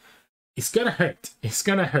combinations. It's gonna hurt. It's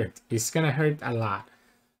gonna hurt. It's gonna hurt a lot.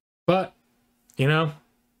 But, you know,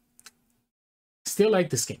 still like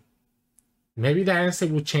this game. Maybe the answer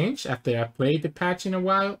will change after I play the patch in a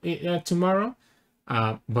while tomorrow.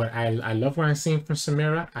 But I love what I'm seeing from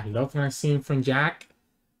Samira. I love what I'm seeing from Jack.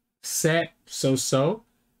 Sett, so.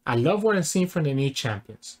 I love what I'm seeing from the new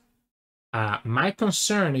champions. My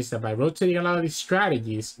concern is that by rotating a lot of these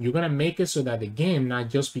strategies, you're going to make it so that the game not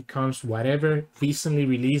just becomes whatever recently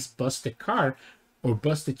released busted card or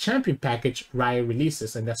busted champion package Riot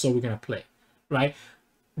releases, and that's all we're going to play, right?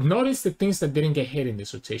 Notice the things that didn't get hit in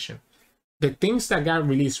this rotation. The things that got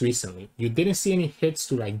released recently, you didn't see any hits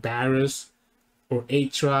to like Darius or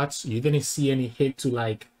Aatrox. You didn't see any hit to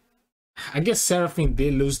like, I guess Seraphine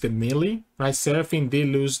did lose the melee, right? Seraphine did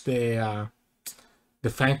lose the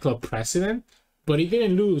fan club president, but he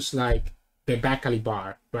didn't lose like the Bakali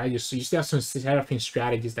bar, right? You still have some Seraphine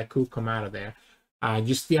strategies that could come out of there.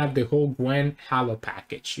 You still have the whole Gwen Halo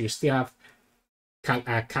package. You still have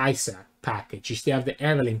Kaisa package. You still have the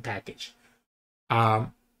Evelyn package.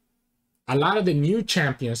 A lot of the new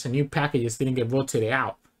champions and new packages didn't get rotated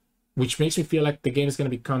out, which makes me feel like the game is going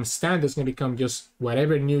to become standard. It's going to become just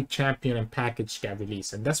whatever new champion and package got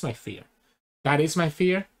released. And that's my fear. That is my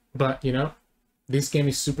fear. But, you know, this game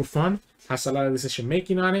is super fun. Has a lot of decision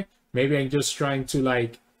making on it. Maybe I'm just trying to,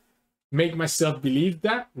 like, make myself believe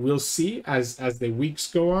that. We'll see as the weeks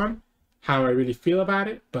go on how I really feel about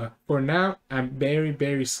it. But for now, I'm very,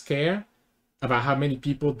 very scared about how many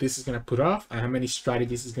people this is going to put off and how many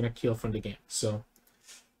strategies it's going to kill from the game. So,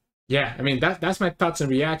 yeah, I mean, that's my thoughts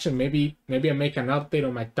and reaction. Maybe I'll make an update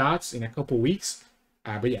on my thoughts in a couple weeks.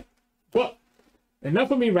 But yeah, well,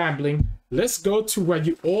 enough of me rambling. Let's go to what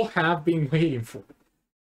you all have been waiting for.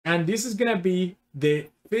 And this is going to be the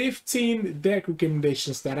 15 deck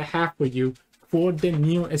recommendations that I have for you for the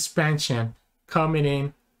new expansion coming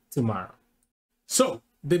in tomorrow. So,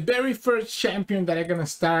 the very first champion that I'm going to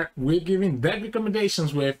start with giving deck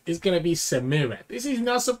recommendations with is going to be Samira. This is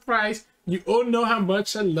no surprise. You all know how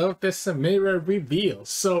much I love the Samira reveal.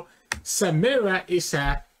 So, Samira is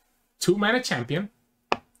a 2-mana champion.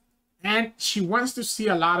 And she wants to see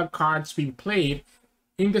a lot of cards being played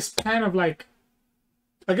in the span of like,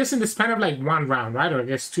 I guess in the span of like 1 round, right? Or I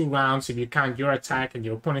guess 2 rounds if you count your attack and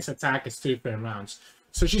your opponent's attack, it's 2 different rounds.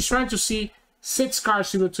 So she's trying to see 6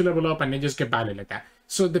 cards to level up and then just get battled like that.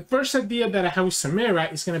 So the first idea that I have with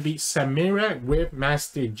Samira is going to be Samira with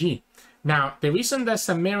Master Yi. Now, the reason that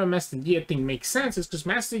Samira Master Yi I think makes sense is because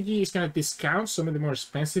Master Yi is going to discount some of the more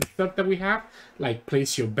expensive stuff that we have, like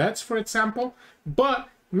place your bets, for example. But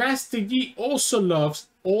Master Yi also loves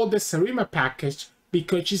all the Shurima package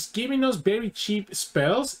because she's giving us very cheap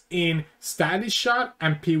spells in Stylish Shot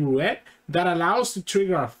and Pirouette that allows to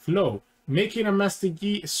trigger our flow, making a Master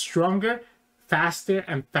Yi stronger, faster,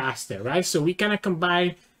 and faster, right? So we kind of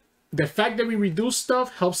combine the fact that we reduce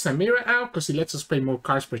stuff helps Samira out because it lets us play more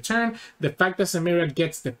cards per turn. The fact that Samira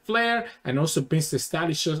gets the flare and also brings the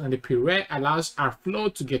Stylish Shots and the Pirouette allows our flow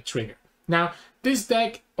to get triggered. Now, this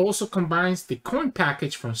deck also combines the coin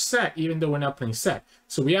package from Sett, even though we're not playing Sett.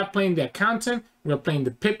 So we are playing the Accountant, we are playing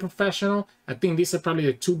the Pit Professional. I think these are probably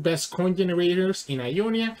the 2 best coin generators in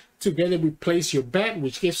Ionia. Together we place your bet,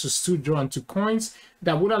 which gives us 2 draw and 2 coins.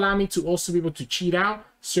 That would allow me to also be able to cheat out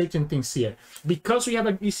certain things here. Because we have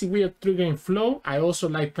an easy way of triggering flow, I also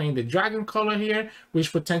like playing the Dragon Color here,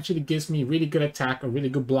 which potentially gives me really good attack or really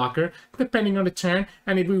good blocker, depending on the turn.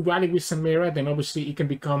 And if we rally with Samira, then obviously it can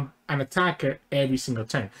become an attacker every single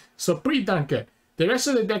turn. So pretty darn good. The rest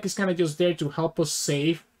of the deck is kind of just there to help us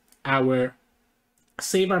save our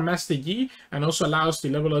Master Yi and also allow us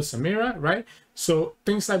to level up Samira, right? So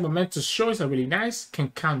things like Momentous Choice are really nice. Can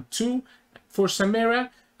count 2 for Samira.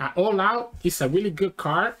 All Out is a really good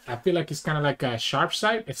card. I feel like it's kind of like a Sharp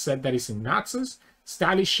Sight, except that it's in Noxus.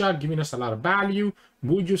 Stylish Shot giving us a lot of value.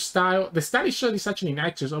 Voodoo Style. The Stylish Shot is actually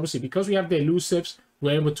nice, obviously, because we have the elusives,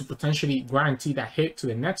 we're able to potentially guarantee that hit to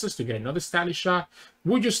the Nexus to get another Stylish Shot.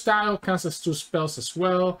 Voodoo Style counts as 2 spells as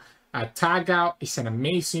well. Tag Out is an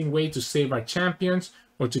amazing way to save our champions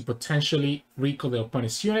or to potentially recall the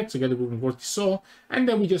opponent's unit together with Worthy Soul, and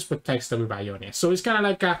then we just protect stuff with Ionia. So it's kind of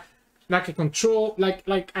like a control,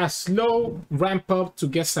 like a slow ramp up to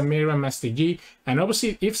get Samira and Master Yi. And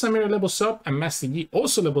obviously, if Samira levels up and Master Yi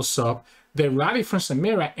also levels up, the rally from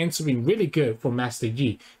Samira ends up being really good for Master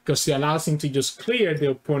Yi because it allows him to just clear the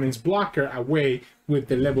opponent's blocker away with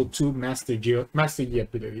the level 2 Master Yi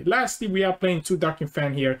ability. Lastly, we are playing 2 Dark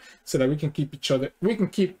Fan here so that we can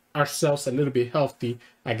keep ourselves a little bit healthy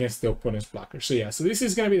against the opponent's blocker. So yeah, so this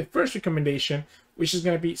is going to be the first recommendation, which is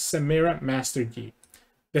going to be Samira Master Yi.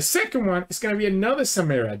 The second one is going to be another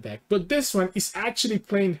Samira deck, but this one is actually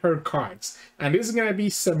playing her cards. And this is going to be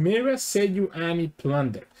Samira Sejuani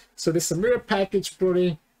Plunder. So the Samira package brought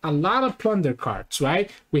in a lot of Plunder cards, right?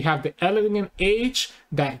 We have the Elegant Age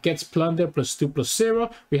that gets Plunder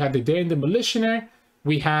 +2/+0. We have the Daring Demolitioner.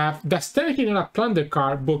 We have, that's technically not a Plunder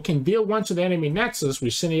card, but can deal 1 to the enemy Nexus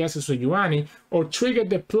with Samira Sejuani or trigger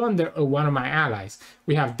the Plunder of one of my allies.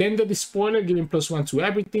 We have Dendo the Spoiler giving +1 to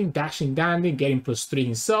everything, Dashing Dandy getting +3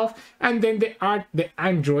 himself, and then the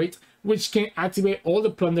Android, which can activate all the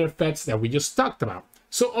Plunder effects that we just talked about.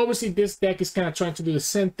 So obviously this deck is kind of trying to do the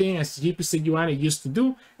same thing as GP Sejuani used to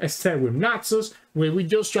do, except with Noxus, where we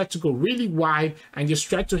just try to go really wide and just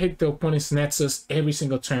try to hit the opponent's Nexus every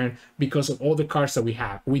single turn because of all the cards that we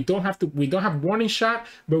have. We don't have Warning Shot,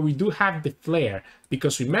 but we do have the Flare.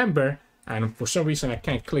 Because remember, and for some reason I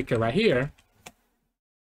can't click it right here,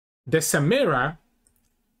 the Samira,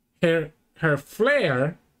 her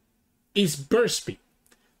Flare is burst speed.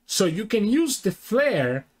 So you can use the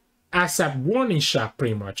Flare as a warning shot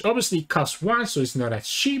pretty much. Obviously it costs 1, so it's not as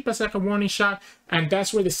cheap as like a warning shot, and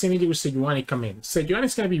that's where the synergy with Sejuani come in. Sejuani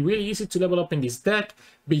is going to be really easy to level up in this deck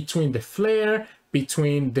between the Flare,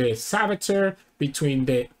 between the Saboteur, between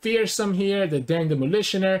the Fearsome here, the Daring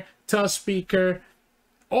Demolitioner, Tough Speaker.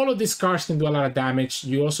 All of these cards can do a lot of damage.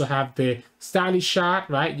 You also have the Stylish Shot,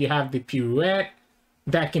 right? You have the Pirouette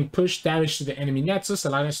that can push damage to the enemy Nexus,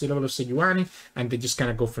 allowing us to level up Sejuani, and they just kind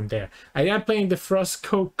of go from there. I am playing the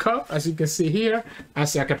Frostcoat Cup, as you can see here,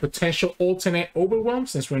 as like a potential alternate Overwhelm,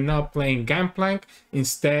 since we're not playing Gangplank.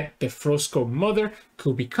 Instead, the Frostcoat Mother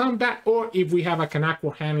could become that, or if we have a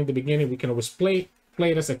Kanako hand in the beginning, we can always play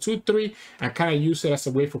it as a 2/3 and kind of use it as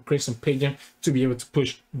a way for Crimson Pigeon to be able to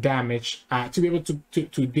push damage, to be able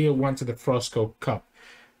to deal 1 to the Frostcoat Cup.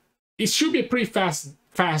 It should be a pretty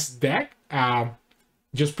fast deck.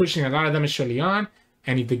 Just pushing a lot of damage early on,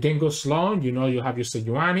 and if the game goes long, you know you'll have your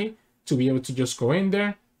Sejuani to be able to just go in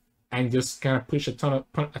there and just kind of push a ton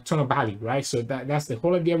of value, right? So that's the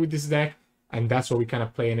whole idea with this deck, and that's what we kind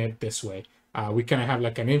of play in it this way. We kind of have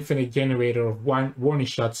like an infinite generator of warning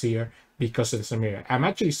shots here because of the Samira. I'm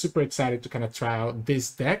actually super excited to kind of try out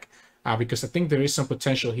this deck because I think there is some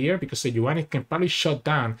potential here, because Sejuani can probably shut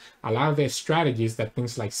down a lot of the strategies that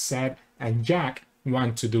things like Sett and Jack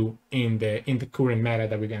want to do in the current meta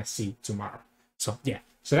that we're gonna see tomorrow. So yeah,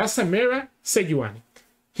 so that's Samira Sejuani.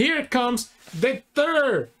 here comes the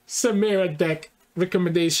third Samira deck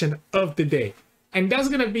recommendation of the day. And that's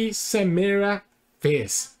going to be Samira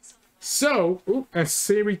Fizz. So, and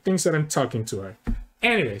Siri thinks that I'm talking to her.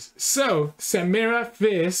 Anyways, so Samira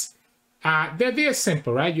Fizz, the idea is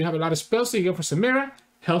simple, right? You have a lot of spells that you go for Samira,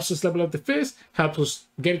 helps us level up the Fizz, helps us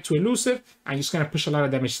get it to elusive, and you're just going to push a lot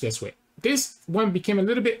of damage this way. This one became a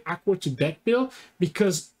little bit awkward to deck build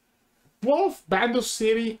because both Bandle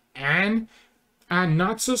City and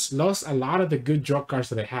Noxus lost a lot of the good draw cards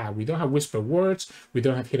that they have. We don't have Whisper Words. We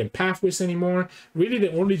don't have Hidden Pathways anymore. Really,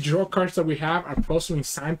 the only draw cards that we have are Pulsing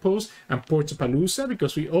Signpost and Portapalooza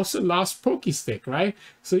because we also lost Pokestick, right?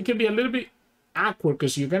 So it can be a little bit awkward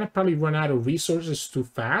because you're going to probably run out of resources too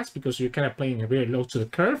fast because you're kind of playing very low to the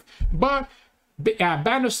curve. But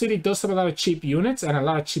Bandle City does have a lot of cheap units and a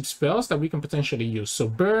lot of cheap spells that we can potentially use. So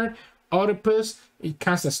Bird, Oedipus, it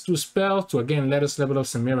casts as 2 spells to again let us level up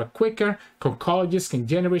Samira quicker. Conchologist can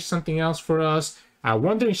generate something else for us.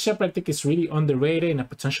 Wandering Shepherd I think is really underrated in a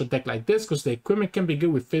potential deck like this because the equipment can be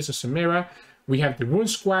good with Fizz or Samira. We have the Rune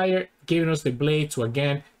Squire giving us the blade to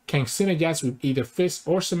again can synergize with either Fizz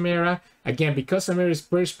or Samira. Again, because Samira is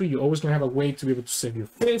burst free, you're always gonna have a way to be able to save your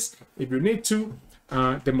Fizz if you need to.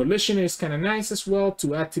 Demolition is kind of nice as well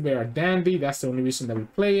to activate our Dandy. That's the only reason that we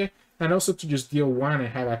play it. And also to just deal 1 and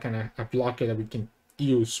have a kind of a blocker that we can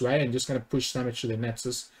use, right? And just kind of push damage to the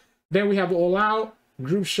Nexus. Then we have All Out,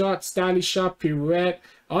 Group Shot, Stylish Shot, Pirouette.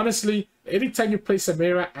 Honestly, anytime you play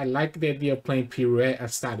Samira, I like the idea of playing Pirouette and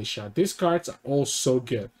Stylish Shot. These cards are all so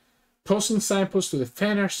good. Posting Signpost to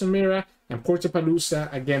defend our Samira and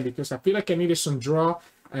Portapalooza, again, because I feel like I needed some draw.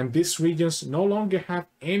 And these regions no longer have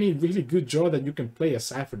any really good draw that you can play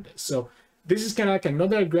aside from this. So this is kind of like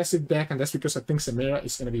another aggressive deck, and that's because I think Samira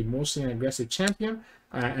is going to be mostly an aggressive champion,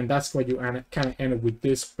 and that's why you kind of end up with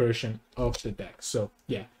this version of the deck. So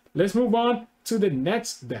yeah, let's move on to the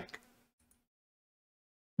next deck,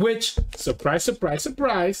 which, surprise, surprise,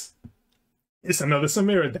 surprise, is another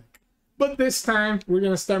Samira deck. But this time, we're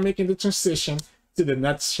going to start making the transition to the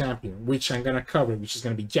next champion, which I'm going to cover, which is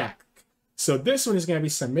going to be Jack. So this one is going to be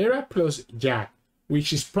Samira plus Jack,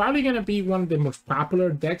 which is probably going to be one of the most popular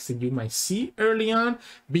decks that you might see early on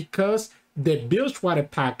because the Bilgewater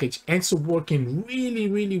package ends up working really,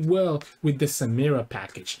 really well with the Samira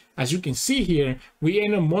package. As you can see here, we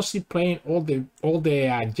end up mostly playing all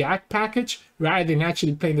the Jack package rather than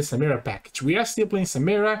actually playing the Samira package. We are still playing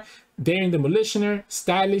Samira, Daring Demolitioner,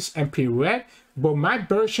 Stylish, and Pirouette. But my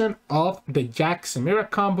version of the Jack Samira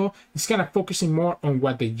combo is kind of focusing more on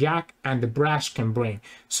what the Jack and the Brash can bring.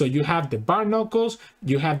 So you have the Bar Knuckles,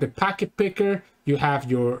 you have the Pocket Picker, you have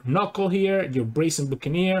your Knuckle here, your Brazen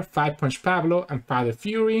Buccaneer, 5-Punch Pablo, and Father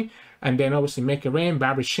Fury, and then obviously Make It Rain,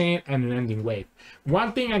 Barber Shane, and an Ending Wave.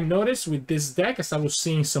 One thing I noticed with this deck, as I was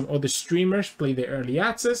seeing some other streamers play the early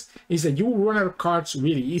access, is that you will run out of cards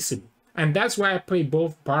really easily. And that's why I play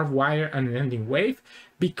both Barbed Wire and an Ending Wave,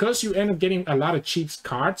 because you end up getting a lot of cheap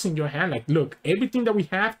cards in your hand. Like, look, everything that we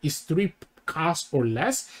have is 3 cost or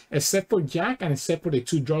less, except for Jack and except for the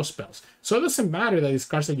 2 draw spells. So it doesn't matter that these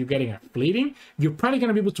cards that you're getting are fleeting. You're probably going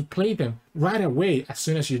to be able to play them right away as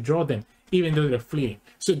soon as you draw them, even though they're fleeting.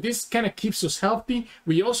 So this kind of keeps us healthy.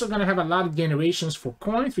 We're also going to have a lot of generations for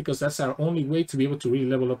coins because that's our only way to be able to really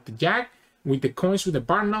level up the Jack. With the coins with the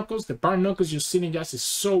Bar Knuckles you synergize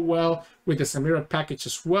so well with the Samira package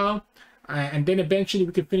as well. And then eventually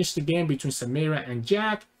we can finish the game between Samira and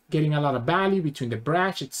Jack, getting a lot of value between the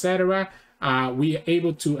Brash, etc. We are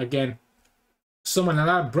able to, again, summon a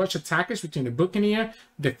lot of brush attackers between the Buccaneer.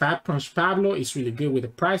 The 5-Punch Pablo is really good with the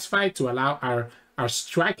prize fight to allow our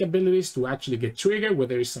strike abilities to actually get triggered,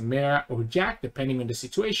 whether it's Samira or Jack, depending on the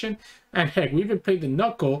situation. And heck, we even played the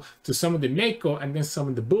Knuckle to summon the Mako and then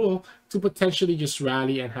summon the Bull to potentially just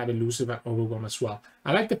rally and have elusive and overwhelm as well.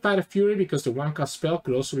 I like the Father Fury because the 1-cost spell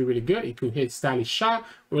could also be really good. It could hit Stylish Shot,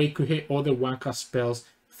 or it could hit other 1-cost spells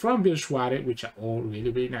from Bilgewater, which are all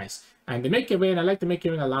really, really nice. And the Make It Rain, I like the Make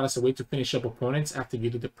It Rain a lot as a way to finish up opponents after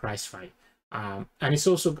you do the prize fight. And it's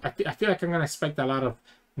also, I feel like I'm going to expect a lot of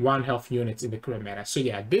 1 health units in the current meta. So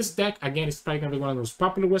yeah, this deck, again, is probably going to be one of the most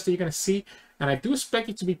popular ones that you're going to see. And I do expect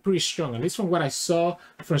it to be pretty strong, at least from what I saw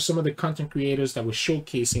from some of the content creators that were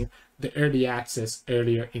showcasing the early access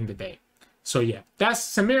earlier in the day. So yeah, that's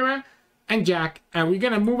Samira and Jack. And we're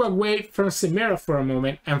going to move away from Samira for a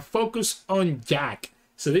moment and focus on Jack.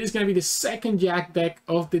 So this is going to be the second Jack deck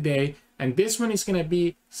of the day. And this one is going to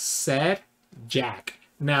be Sett Jack.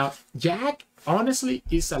 Now, Jack, honestly,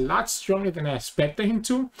 is a lot stronger than I expected him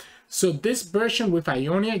to. So this version with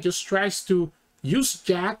Ionia just tries to use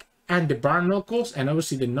Jack and the Bar Knuckles, and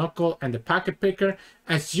obviously the Knuckle and the Pocket Picker,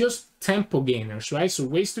 as just tempo gainers, right? So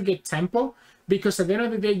ways to get tempo, because at the end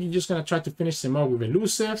of the day, you're just going to try to finish them up with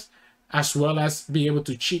elusives, as well as be able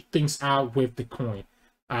to cheat things out with the coin.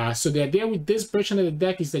 So the idea with this version of the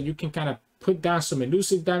deck is that you can kind of put down some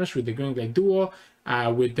elusive damage with the Green Glade Duo,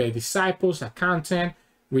 with the Disciples, Accountant.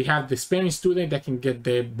 We have the Sparing Student that can get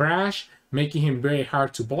the Brash, making him very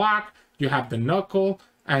hard to block. You have the Knuckle,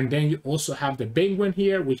 and then you also have the Penguin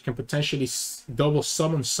here, which can potentially double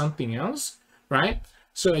summon something else, right?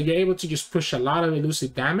 So you're able to just push a lot of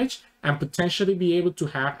elusive damage and potentially be able to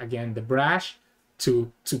have, again, the Brash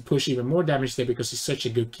to push even more damage there because it's such a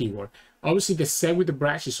good keyword. Obviously, the set with the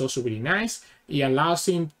Brash is also really nice. It allows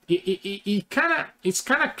him, it's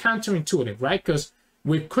kind of counterintuitive, right? Because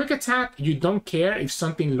with quick attack, you don't care if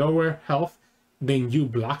something lower health than you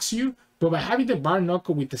blocks you. But by having the Bar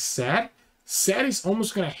Knuckle with the Sett is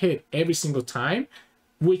almost going to hit every single time,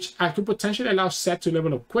 which I could potentially allow Sett to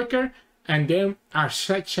level up quicker. And then our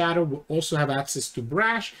Sett Shadow will also have access to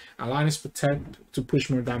Brash, allowing us to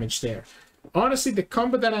push more damage there. Honestly, the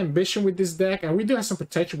combo that I envision with this deck, and we do have some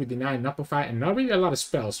protection with Deny and Amplify, and not really a lot of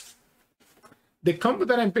spells. The combo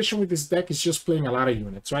that I envision with this deck is just playing a lot of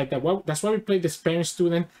units, right? That's why we play the Sparing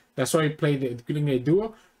Student. That's why we play the Green Glade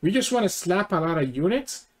Duo. We just want to slap a lot of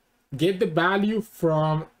units, get the value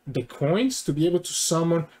from the coins to be able to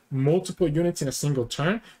summon multiple units in a single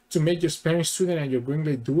turn to make your Sparing Student and your Green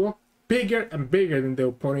Glade Duo bigger and bigger than the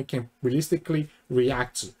opponent can realistically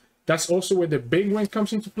react to. That's also where the Penguin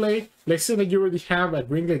comes into play. Let's say that you already have a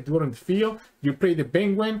Green Glade Duo on the field. You play the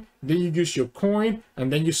Penguin, then you use your coin,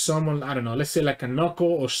 and then you summon, I don't know, let's say like a Knuckle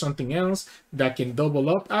or something else that can double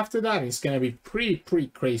up after that. It's going to be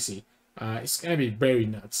pretty crazy. It's going to be very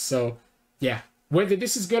nuts. So, yeah, whether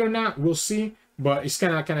this is good or not, we'll see. But it's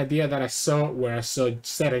kind of like an idea that I saw where I saw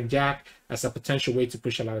Sett and Jack as a potential way to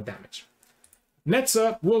push a lot of damage. Next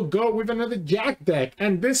up, we'll go with another Jack deck.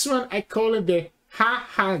 And this one, I call it the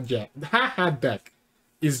Ha-Ha deck.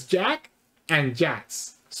 Is Jack and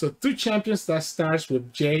Jacks. So 2 champions that starts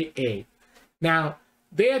with J-A. Now,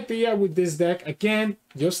 the idea with this deck, again,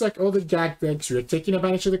 just like all the Jack decks, we're taking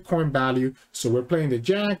advantage of the coin value. So we're playing the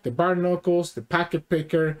Jack, the Bar Knuckles, the Packet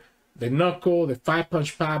Picker, the Knuckle, the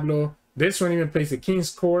 5-Punch Pablo. This one even plays the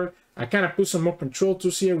King's Court. I kind of put some more control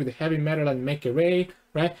tools here with the Heavy Metal and Make Array,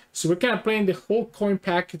 right? So we're kind of playing the whole coin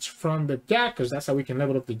package from the Jack, because that's how we can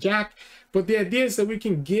level up the Jack. But the idea is that we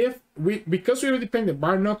can give, because we already playing the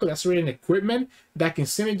Bar Knuckle, that's already an equipment that can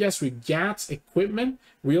synergize with Jack's equipment.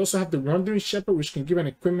 We also have the Wandering Shepherd, which can give an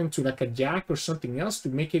equipment to like a Jack or something else to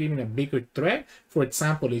make it even a bigger threat. For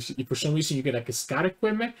example, if for some reason you get like a Scout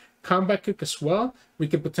equipment, Combat Cook as well, we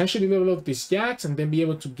can potentially level up these Jacks and then be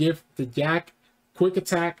able to give the Jack Quick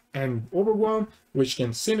Attack and Overwhelm, which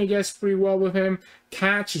can synergize pretty well with him.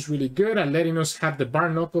 Catch is really good at letting us have the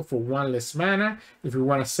Bar Knuckle for 1 less mana if we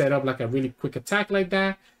want to set up like a really quick attack like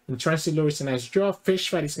that. And Transit Lure is a nice draw. Fish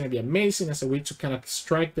Fight is going to be amazing as a way to kind of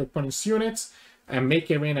strike the opponent's units and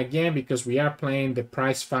make it rain again, because we are playing the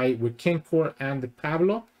prize fight with King Court and the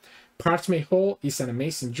Pablo. Parchment Hole is an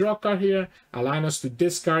amazing draw card here, allowing us to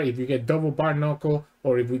discard if you get double Bar Knuckle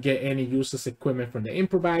or if we get any useless equipment from the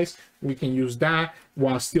Improvise. We can use that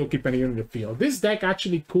while still keeping it in the field. This deck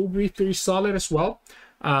actually could be pretty solid as well.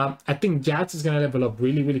 I think Jats is going to level up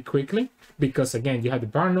really quickly because, again, you have the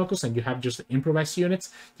Bar Knuckles and you have just the Improvised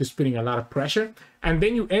units, just putting a lot of pressure. And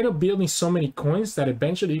then you end up building so many coins that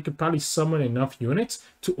eventually you could probably summon enough units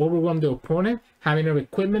to overwhelm the opponent, having enough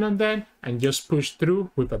equipment on them, and just push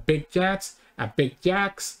through with a big Jats, a big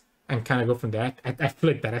Jacks, and kind of go from there. I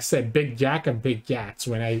flipped that. I said big Jack and big Jats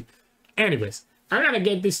when I... Anyways, I'm going to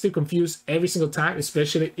get these two confused every single time,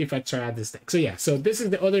 especially if I try out this deck. So yeah, so this is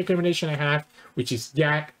the other combination I have, which is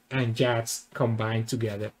Jack and Jats combined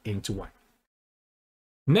together into one.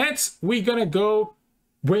 Next, we're going to go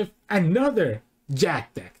with another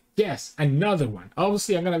Jack deck. Yes, another one.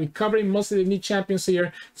 Obviously, I'm going to be covering most of the new champions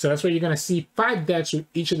here. So that's why you're going to see 5 decks with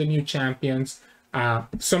each of the new champions.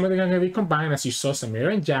 Some of them are going to be combined, as you saw,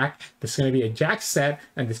 Samira and Jack. There's going to be a Jack set,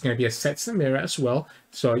 and there's going to be a Sett Samira as well.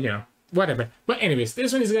 So, you know, whatever. But anyways,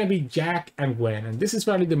 this one is going to be Jack and Gwen. And this is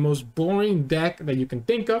probably the most boring deck that you can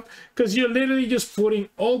think of, because you're literally just putting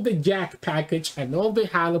all the Jack package and all the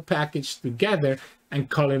Halo package together and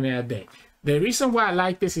calling it a day. The reason why I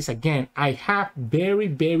like this is, again, I have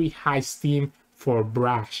very high esteem for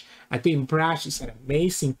Brash. I think Brash is an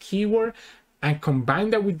amazing keyword, and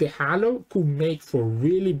combine that with the Halo could make for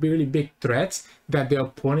really big threats that the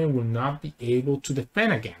opponent will not be able to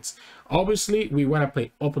defend against. Obviously, we want to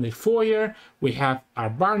play openly foyer. We have our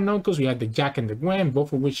Bar Knuckles, we have the Jack and the Gwen,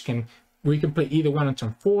 both of which we can play either one on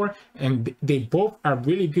turn 4, and they both are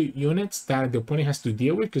really good units that the opponent has to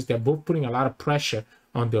deal with because they're both putting a lot of pressure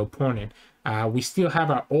on the opponent. We still have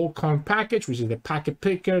our old coin package, which is the Pocket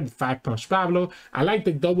Picker, the 5-punch Pablo. I like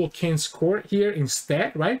the double King's Court here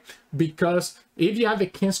instead, right? Because if you have the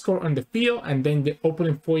King's Court on the field and then the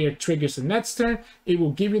opening foyer triggers the next turn, it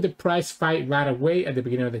will give you the prize fight right away at the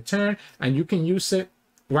beginning of the turn, and you can use it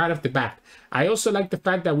right off the bat. I also like the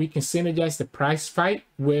fact that we can synergize the prize fight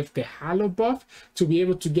with the Halo buff to be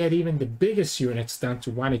able to get even the biggest units down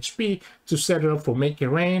to 1 HP to set it up for Make It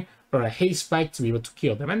Rain or a haste spike to be able to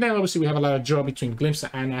kill them. And then obviously we have a lot of draw between Glimpse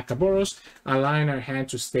and Akaboros, allowing our hand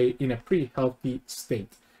to stay in a pretty healthy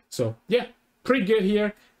state. So yeah, pretty good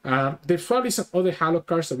here. There's probably some other Halo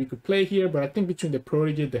cards that we could play here, but I think between the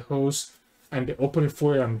Prodigy, the Host, and the opening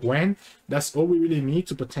foyer on Gwen, that's all we really need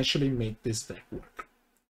to potentially make this deck work.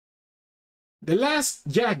 The last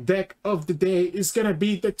Jack deck of the day is gonna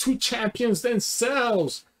be the two champions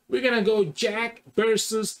themselves. We're gonna go Jack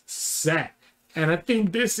versus Sett. And I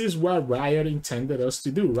think this is what Riot intended us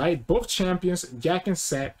to do, right? Both champions, Jack and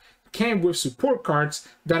Sett, came with support cards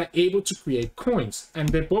that are able to create coins. And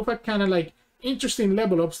they both are kind of like interesting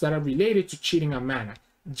level ups that are related to cheating on mana.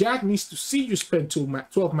 Jack needs to see you spend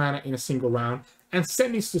 12 mana in a single round, and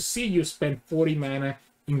Sett needs to see you spend 40 mana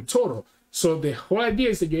in total. So the whole idea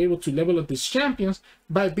is that you're able to level up these champions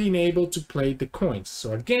by being able to play the coins.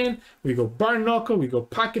 So again, we go Bar Knuckle, we go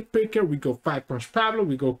Pocket Picker, we go 5-punch Pablo,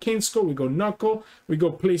 we go King's Court, we go Knuckle, we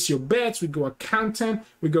go Place Your Bets, we go Accountant,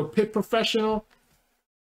 we go Pit Professional.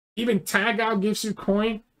 Even Tag Out gives you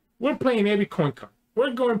coin. We're playing every coin card.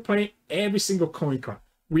 We're going to play every single coin card.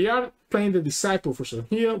 We are playing the Disciple for some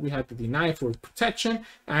heal. We have the Deny for protection.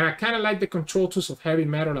 And I kind of like the control tools of Heavy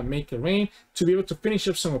Metal and Make It Rain to be able to finish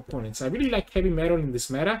up some opponents. I really like Heavy Metal in this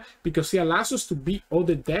meta because it allows us to beat all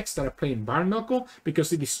the decks that are playing Bar Knuckle,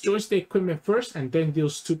 because it destroys the equipment first and then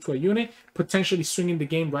deals 2 to a unit, potentially swinging the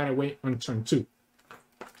game right away on turn 2.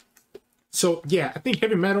 So yeah, I think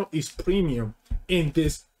Heavy Metal is premium in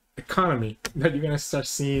this economy that you're going to start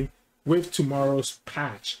seeing with tomorrow's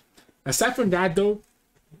patch. Aside from that though,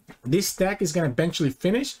 this deck is going to eventually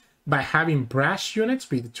finish by having brash units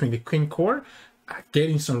between the Queen Core,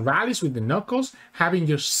 getting some rallies with the Knuckles, having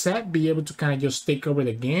your Sett be able to kind of just take over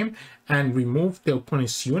the game and remove the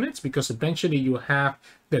opponent's units, because eventually you have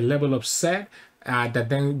the level up Sett that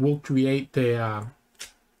then will create the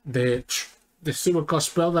super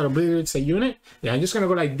cost spell that obliterates a unit. Yeah, I'm just going to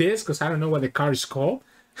go like this because I don't know what the card is called.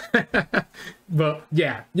 But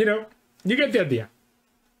yeah, you know, you get the idea.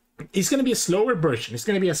 It's going to be a slower version. It's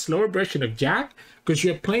going to be a slower version of Jack because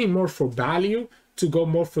you're playing more for value to go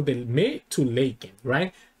more for the mid to late game,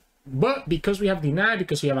 right? But because we have Deny,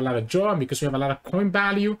 because we have a lot of draw, and because we have a lot of coin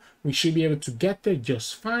value, we should be able to get there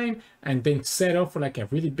just fine and then set up for like a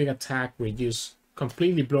really big attack where you just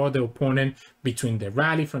completely blow the opponent between the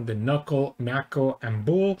rally from the Knuckle, Mako, and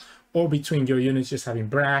Bull, or between your units just having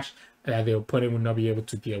Brash that the opponent will not be able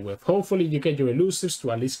to deal with. Hopefully you get your elusives to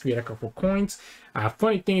at least create a couple coins.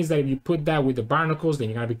 Funny thing is that if you put that with the barnacles, then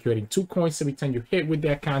you're going to be creating 2 coins every time you hit with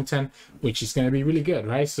their content, which is going to be really good,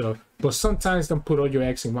 right? So, but sometimes don't put all your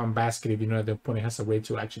eggs in one basket if you know the opponent has a way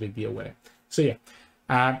to actually deal with it. So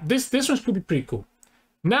yeah, this one's could be pretty cool.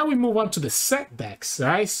 Now we move on to the Sett decks,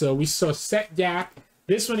 right? So we saw Sett Jack.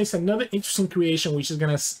 This one is another interesting creation, which is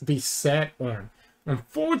going to be Sett Ornn.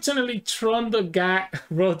 Unfortunately, Trundle got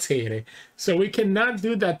rotated, so we cannot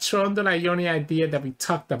do that Trundle Ione idea that we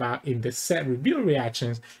talked about in the Sett review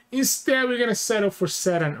reactions. Instead, we're going to settle for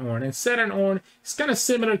Sett and Ornn. And Sett and Ornn is kind of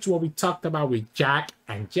similar to what we talked about with Jack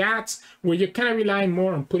and Jax, where you're kind of relying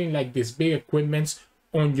more on putting like these big equipments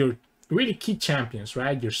on your really key champions,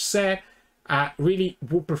 right? Your Sett really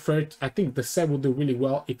would prefer, I think the Sett will do really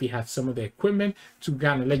well if you have some of the equipment to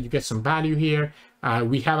kind of let you get some value here.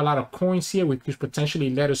 We have a lot of coins here, which could potentially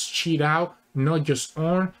let us cheat out, not just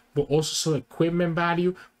Ornn, but also some equipment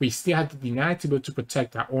value. We still have to Deny to be able to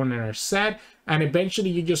protect our Ornn and our Sett. And eventually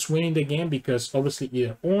you're just winning the game because obviously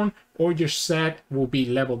either Ornn or your Sett will be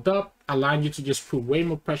leveled up, allowing you to just put way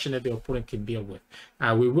more pressure that the opponent can deal with.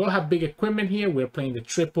 We will have big equipment here. We're playing the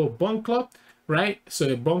triple Bone Club, right? So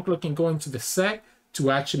the Bone Club can go into the Sett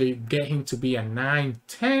to actually get him to be a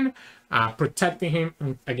 9-10, protecting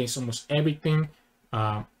him against almost everything.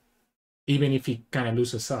 Even if he kind of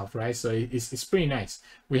loses health, right? So it's pretty nice.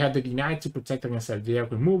 We have the Deny to protect against our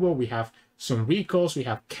direct removal. We have some recalls. We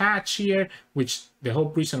have Catch here, which the whole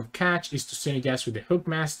reason of Catch is to synergize with the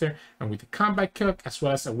Hookmaster and with the Combat Cook, as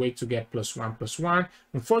well as a way to get +1/+1.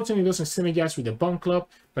 Unfortunately, it doesn't synergize with the Bone Club,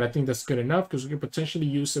 but I think that's good enough because we can potentially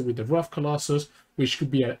use it with the Rough Colossus, which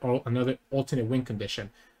could be another alternate win condition.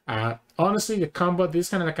 Honestly, the combo, this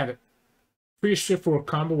kind of like a pretty straightforward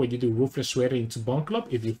combo where you do Ruthless Sweater into Bone Club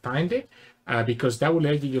if you find it. because that will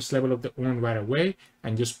let you just level up the Ornn right away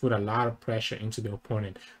and just put a lot of pressure into the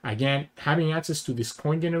opponent. Again, having access to this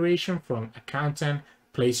coin generation from Accountant,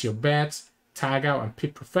 Place Your Bets, Tag Out, and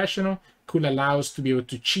Pick Professional could allow us to be able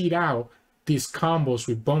to cheat out these combos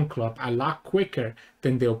with Bone Club a lot quicker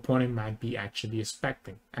than the opponent might be actually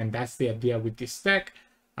expecting. And that's the idea with this deck,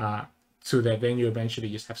 so that then you eventually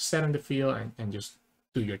just have Sett on the field and just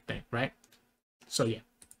do your thing, right? So yeah.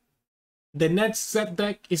 The next Sett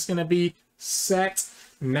deck is going to be Sett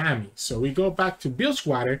Nami. So we go back to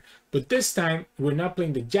Bilgewater, but this time we're not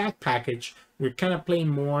playing the Jack package. We're kind of playing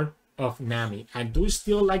more of Nami. I do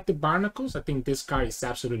still like the Barnacles. I think this card is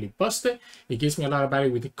absolutely busted. It gives me a lot of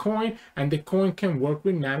value with the coin, and the coin can work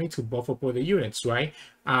with Nami to buff up all the units, right?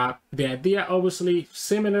 The idea, obviously,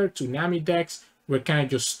 similar to Nami decks. We're kind of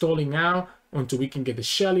just stalling out until we can get the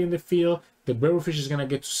Shelly in the field. The Barrelfish is going to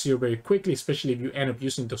get to 0 very quickly, especially if you end up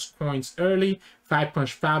using those coins early.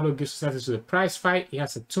 5-Punch Pablo gives us access to the prize fight. He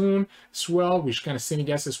has a tune as well, which kind of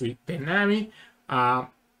synergizes with the Nami.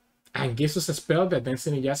 And gives us a spell that then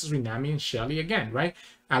synergizes with Nami and Shelly again, right?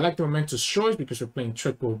 I like the Momentous Choice because we're playing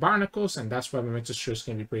triple Barnacles, and that's why Momentous Choice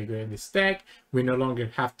can be pretty good in this deck. We no longer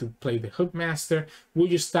have to play the Hookmaster.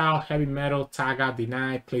 Wood Your Style, Heavy Metal, Tag Out,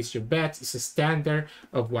 Deny, Place Your Bets. It's a standard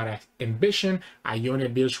of what I envision Ionia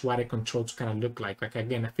Bilgewater control to kind of look like. Like,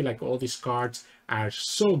 again, I feel like all these cards are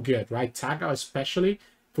so good, right? Tag Out, especially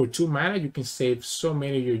for 2 mana, you can save so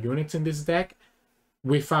many of your units in this deck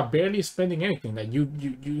without barely spending anything. Like you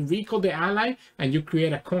recall the ally and you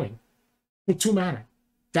create a coin for 2 mana.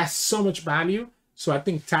 That's so much value. So I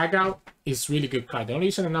think Tag Out is really good card. The only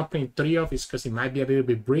reason I'm not playing 3 of is because it might be a little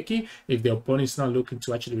bit bricky if the opponent's not looking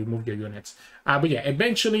to actually remove your units. But yeah,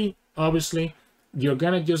 eventually, obviously, you're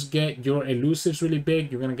gonna just get your elusives really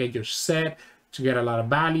big. You're gonna get your Sett to get a lot of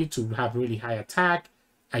value, to have really high attack,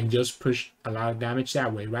 and just push a lot of damage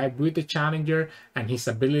that way, right? With the Challenger and his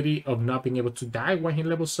ability of not being able to die when he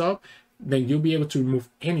levels up, then you'll be able to remove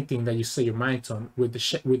anything that you set your mind on with the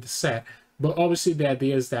Sett. But obviously the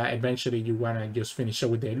idea is that eventually you want to just finish up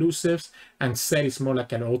with the elusives, and Sett is more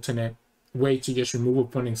like an alternate way to just remove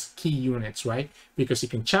opponent's key units, right? Because he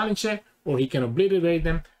can challenge it or he can obliterate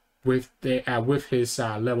them with the with his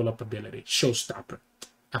level up ability, Showstopper.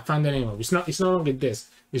 I found the name of it. It's no longer this,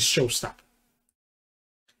 it's Showstopper.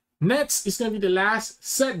 Next is going to be the last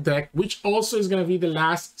Sett deck, which also is going to be the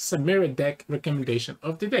last Samira deck recommendation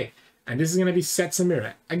of the day. And this is going to be Sett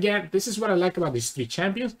Samira. Again, this is what I like about these 3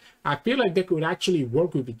 champions. I feel like they could actually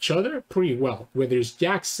work with each other pretty well, whether it's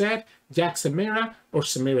Jack Sett, Jack Samira, or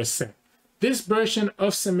Samira Sett. This version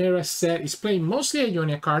of Samira Sett is playing mostly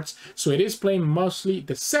Ionia cards, so it is playing mostly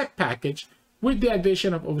the Sett package with the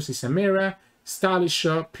addition of obviously Samira, Stylish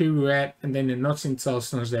Shot, Pirouette, and then the Notching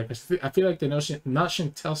Tailstones there. Because I feel like the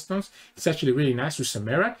Notching Tailstones is actually really nice with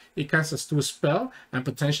Samira. It casts us to a spell and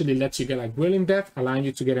potentially lets you get like Willing Death, allowing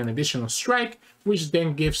you to get an additional strike, which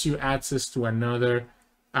then gives you access to another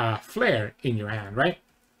flare in your hand, right?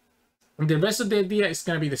 And the rest of the idea is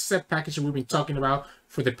going to be the Sett package that we've been talking about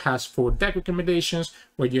for the past 4 deck recommendations,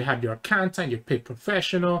 where you have your Accountant, your Pick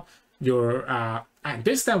Professional, your and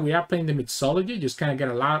this time we are playing the Mixology, just kind of get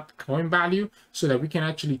a lot of coin value so that we can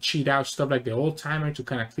actually cheat out stuff like the Old Timer to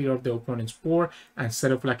kind of clear off the opponent's board and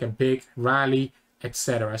set up like a big rally,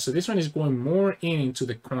 etc. So this one is going more into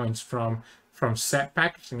the coins from Sett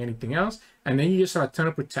package than anything else. And then you just have a ton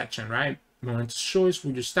of protection, right? Momentous Choice,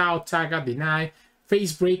 Wood Your Style, Tag Out, Deny,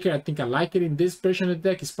 Face Breaker. I think I like it in this version of the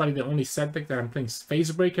deck. It's probably the only Sett deck that I'm playing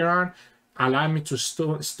Face Breaker on. Allow me to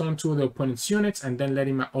stun 2 of the opponent's units and then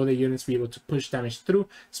letting my other units be able to push damage through.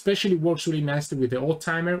 Especially works really nicely with the Old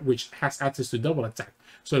Timer, which has access to double attack.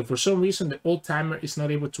 So if for some reason the Old Timer is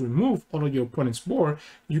not able to remove all of your opponent's board,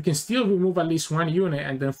 you can still remove at least 1 unit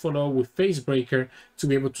and then follow with Face Breaker to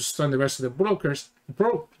be able to stun the rest of the blockers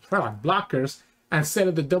and set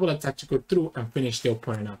up the double attack to go through and finish the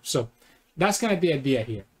opponent up. So that's kind of the idea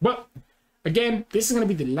here. But again, this is going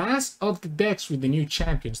to be the last of the decks with the new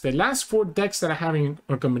champions. The last 4 decks that I have in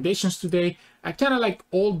recommendations today are kind of like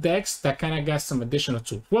old decks that kind of got some additional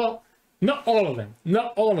tools. Well, not all of them.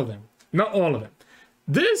 Not all of them. Not all of them.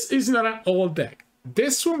 This is not an old deck.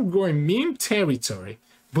 This one going meme territory,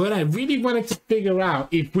 but I really wanted to figure out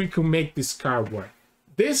if we could make this card work.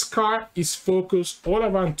 This card is focused all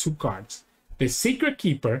around 2 cards. The Secret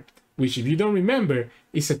Keeper, which if you don't remember,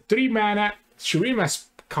 is a 3 mana Shurima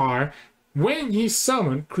card. When you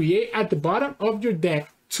summon, create at the bottom of your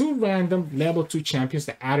deck 2 random level 2 champions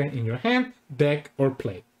that add in your hand, deck, or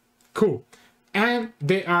play. Cool. And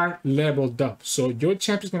they are leveled up. So your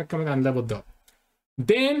champion is going to come in and leveled up.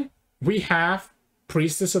 Then we have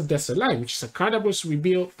Priestess of Desert Light, which is a card that was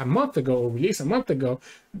revealed a month ago or released a month ago.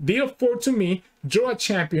 Deal 4 to me, draw a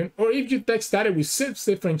champion, or if your deck started with 6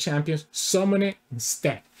 different champions, summon it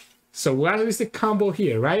instead. So what is the combo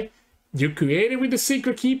here, right? You create it with the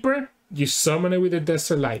Secret Keeper, you summon it with the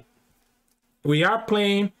Desert Light. We are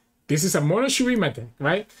playing, this is a mono Shurima deck,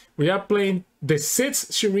 right? We are playing the 6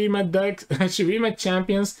 Shurima decks, Shurima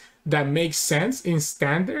champions that makes sense in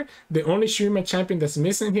standard. The only Shurima champion that's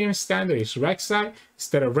missing here in standard is Rek'Sai.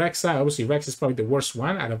 Instead of Rek'Sai, obviously Rex is probably the worst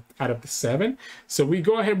one out of the 7. So we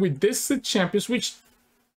go ahead with this 6 champions, which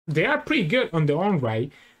they are pretty good on their own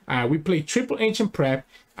right. We play triple ancient prep.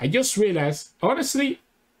 I just realized, honestly,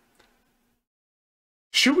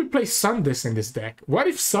 should we play Sundisk in this deck? What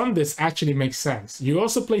if Sundisk actually makes sense? You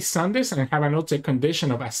also play Sundisk and have an alternate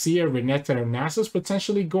condition of Azir, Runeterra, and Nasus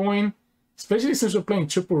potentially going, especially since we're playing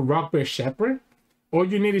triple Rock Bear Shepherd. All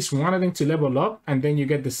you need is one of them to level up, and then you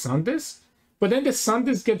get the Sundisk. But then the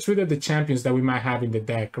Sundisk gets rid of the champions that we might have in the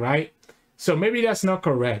deck, right? So maybe that's not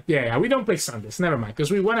correct. Yeah, we don't play Sundisk. Never mind,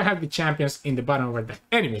 because we want to have the champions in the bottom of our deck.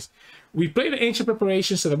 Anyways, we play the Ancient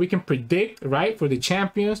Preparation so that we can predict, right, for the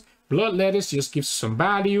champions. Bloodletters just gives some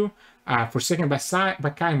value. For second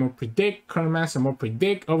Bakai, more predict. Chronomancer, more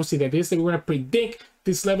predict. Obviously, that is that we want to predict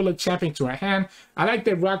this level of champion to our hand. I like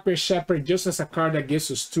the Rockbear Shepherd just as a card that gives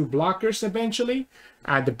us 2 blockers eventually.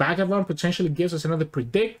 The Vagabond potentially gives us another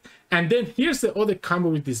predict. And then here's the other combo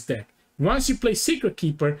with this deck. Once you play Secret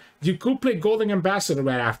Keeper, you could play Golden Ambassador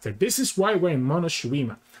right after. This is why we're in mono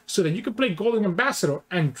Shurima, so that you can play Golden Ambassador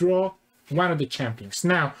and draw one of the champions.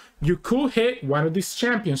 Now, you could hit one of these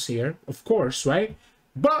champions here, of course, right?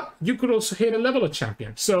 But you could also hit a level of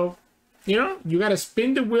champion. So, you know, you got to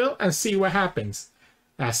spin the wheel and see what happens.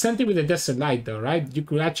 Same thing with the Desert Light, though, right? You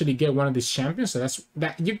could actually get one of these champions. So that's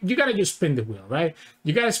that. You got to just spin the wheel, right?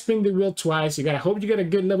 You got to spin the wheel twice. You got to hope you get a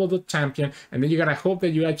good level of champion. And then you got to hope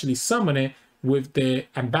that you actually summon it with the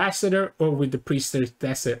Ambassador or with the Priestess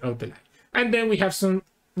Desert of the Light. And then we have some,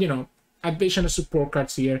 you know, additional support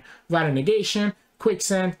cards here. Vital Negation,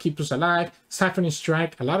 Quicksand, keep us alive, Siphoning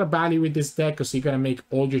Strike, a lot of value with this deck because you're going to make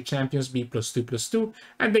all your champions be +2/+2,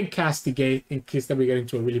 and then Castigate in case that we get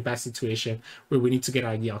into a really bad situation where we need to get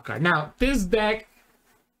our yell card. Now, this deck,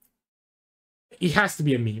 it has to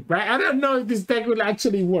be a meme, right? I don't know if this deck will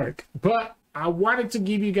actually work, but I wanted to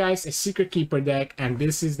give you guys a Secret Keeper deck, and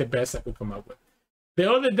this is the best I could come up with. The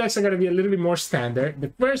other decks are going to be a little bit more standard.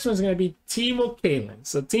 The first one is going to be Teemo Caitlyn.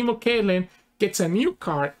 So Teemo Caitlyn gets a new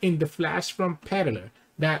card in the Flashbomb Peddler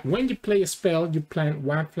that when you play a spell, you plant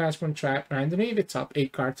 1 Flashbomb trap randomly in the top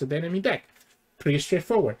 8 cards of the enemy deck. Pretty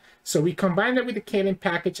straightforward. So we combine that with the Caitlyn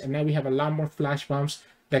package, and now we have a lot more Flashbombs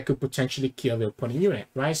that could potentially kill the opponent unit,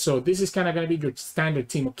 right? So this is kind of going to be your standard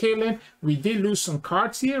Teemo Caitlyn. We did lose some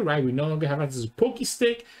cards here, right? We no longer have this Pokey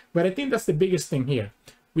Stick, but I think that's the biggest thing here.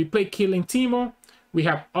 We play Killing Teemo. We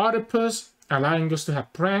have Oedipus, allowing us to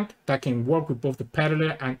have Prank that can work with both the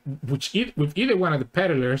Peddler and with either one of the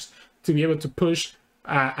Peddlers to be able to push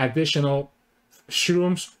additional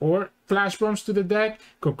Shrooms or Flashbombs to the deck.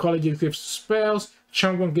 Concology gives spells.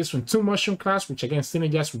 Chungwon gives from 2 Mushroom Class, which again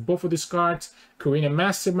synergize with both of these cards. Korean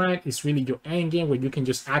Mastermind is really your endgame where you can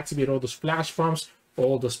just activate all those Flashbombs,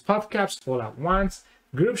 all those Puff Caps all at once.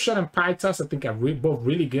 Group Shot and Pytos I think are both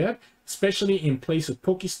really good, especially in place of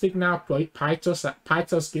Pokestick now.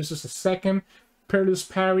 Pytos gives us a second Perilous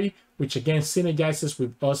Parry, which again synergizes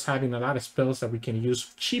with us having a lot of spells that we can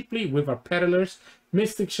use cheaply with our Peddlers.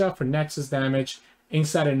 Mystic Shot for Nexus damage,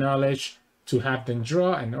 Insider Knowledge to have them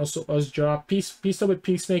draw, and also us draw. Peace Up with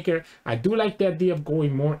Peacemaker. I do like the idea of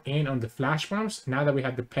going more in on the Flash Bombs now that we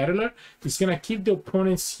have the Peddler. It's going to keep the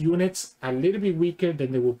opponent's units a little bit weaker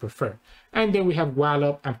than they would prefer. And then we have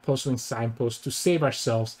Wallop and Puzzling Signpost to save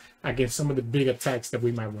ourselves against some of the big attacks that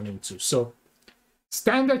we might run into. So,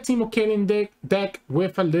 standard Teemo Caitlyn deck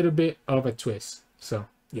with a little bit of a twist. So,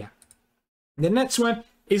 yeah. The next one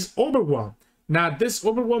is Overwhelm. Now, this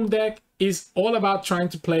Overwhelm deck is all about trying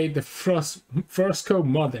to play the Frostcoat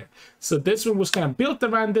Mother. So this one was kind of built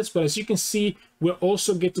around this, but as you can see, we'll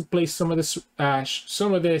also get to play some of the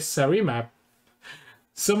Sarima,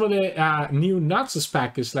 some of the new Noxus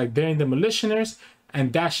package like Daring Demolitioners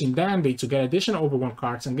and Dashing Dandy to get additional Overwhelm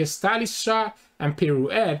cards and get Stylish Shot and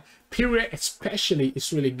Pirouette. Pirouette especially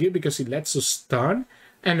is really good because it lets us stun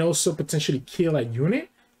and also potentially kill a unit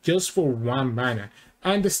just for 1 mana.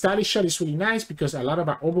 And the Stylish Shot is really nice because a lot of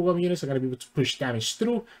our Overwhelm units are going to be able to push damage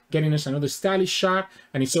through, getting us another Stylish Shot.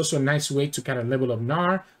 And it's also a nice way to kind of level up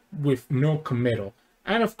Gnar with no committal.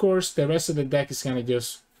 And of course, the rest of the deck is kind of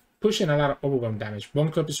just pushing a lot of Overwhelm damage. Bone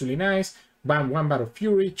Club is really nice. Bam, 1 Battle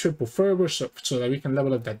Fury, Triple Fervor so that we can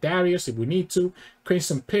level up that Darius if we need to.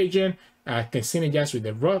 Crimson Pigeon Can synergize with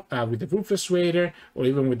the Ruthless Raider, or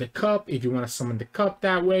even with the Cup if you want to summon the Cup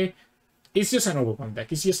that way. It's just an overwhelm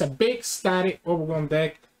deck. It's just a big static overwhelm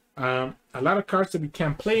deck. A lot of cards that we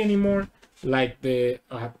can't play anymore, like the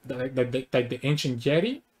Ancient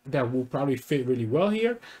Jetty, that will probably fit really well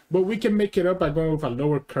here, but we can make it up by going with a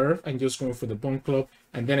lower curve and just going for the Bone Club,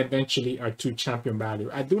 and then eventually our 2 champion value.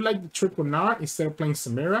 I do like the triple Gnar instead of playing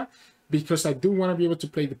Samira, because I do want to be able to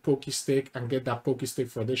play the Poke Stick and get that Poke Stick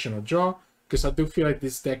for additional draw, because I do feel like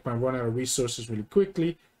this deck might run out of resources really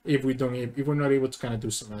quickly if we're not able to kind of do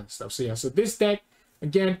some other stuff. So yeah, so this deck,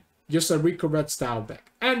 again, just a Rico Red style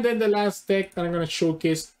deck. And then the last deck that I'm going to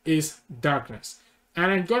showcase is Darkness. And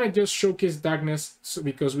I'm going to just showcase Darkness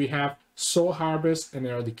because we have Soul Harvest and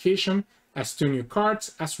Eradication as 2 new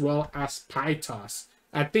cards, as well as Pythos.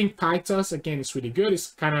 I think Pythos, again, is really good.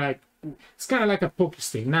 It's kind of like a Poke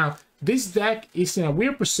Stick. Now, this deck is in a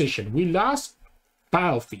weird position. We lost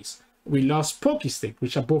Fizz. We lost Poke Stick,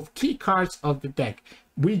 which are both key cards of the deck.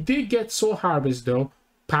 We did get Soul Harvest, though,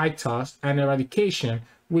 Pythos, and Eradication,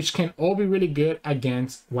 which can all be really good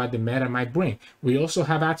against what the meta might bring. We also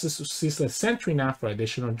have access to Ceaseless Sentry now for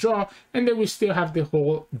additional draw, and then we still have the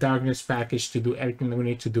whole Darkness package to do everything that we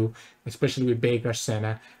need to do, especially with Veigar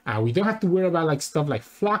Senna. We don't have to worry about like stuff like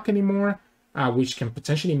Flock anymore, which can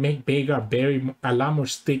potentially make Veigar a lot more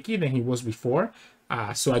sticky than he was before.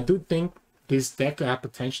 So I do think this deck will have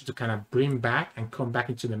potential to kind of bring back and come back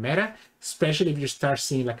into the meta, especially if you start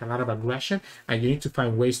seeing like a lot of aggression and you need to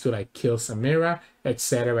find ways to like kill Samira,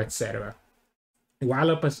 etc, etc.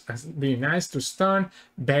 Wallop is really nice to stun.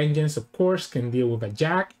 Vengeance, of course, can deal with a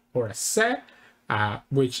Jack or a Sett,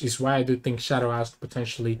 which is why I do think Shadow House could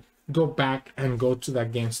potentially go back and go to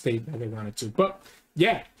that game state that they wanted to. But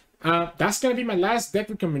yeah, that's gonna be my last deck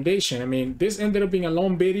recommendation. I mean, this ended up being a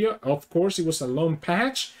long video. Of course, it was a long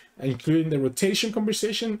patch, including the rotation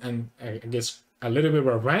conversation, and I guess a little bit of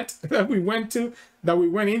a rant that we went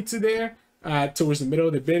into there towards the middle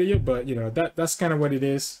of the video. But you know, that's kind of what it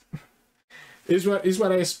is. is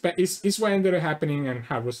what I expect. Is what ended up happening, and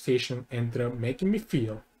how rotation ended up making me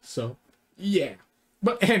feel. So yeah.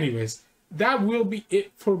 But anyways, that will be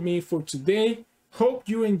it for me for today. Hope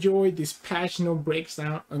you enjoyed this patch note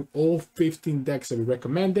breakdown on all 15 decks that we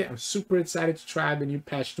recommended. I'm super excited to try the new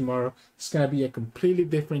patch tomorrow. It's going to be a completely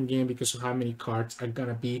different game because of how many cards are going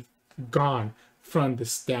to be gone from the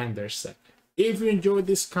standard set. If you enjoyed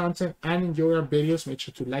this content and enjoy our videos, make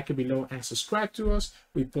sure to like it below and subscribe to us.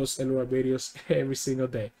 We post a lot of videos every single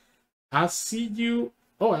day. I'll see you.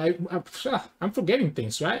 Oh, I'm forgetting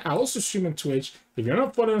things, right? I also stream on Twitch. If you're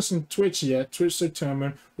not following us on Twitch yet, Twitch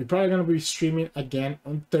Sirturmund, we're probably going to be streaming again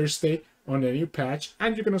on Thursday on the new patch.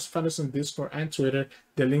 And you can also find us on Discord and Twitter.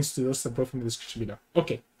 The links to those are both in the description below.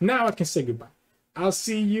 Okay, now I can say goodbye. I'll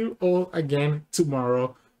see you all again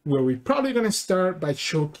tomorrow, where we're probably going to start by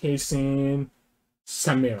showcasing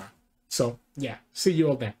Samira. So, yeah, see you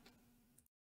all then.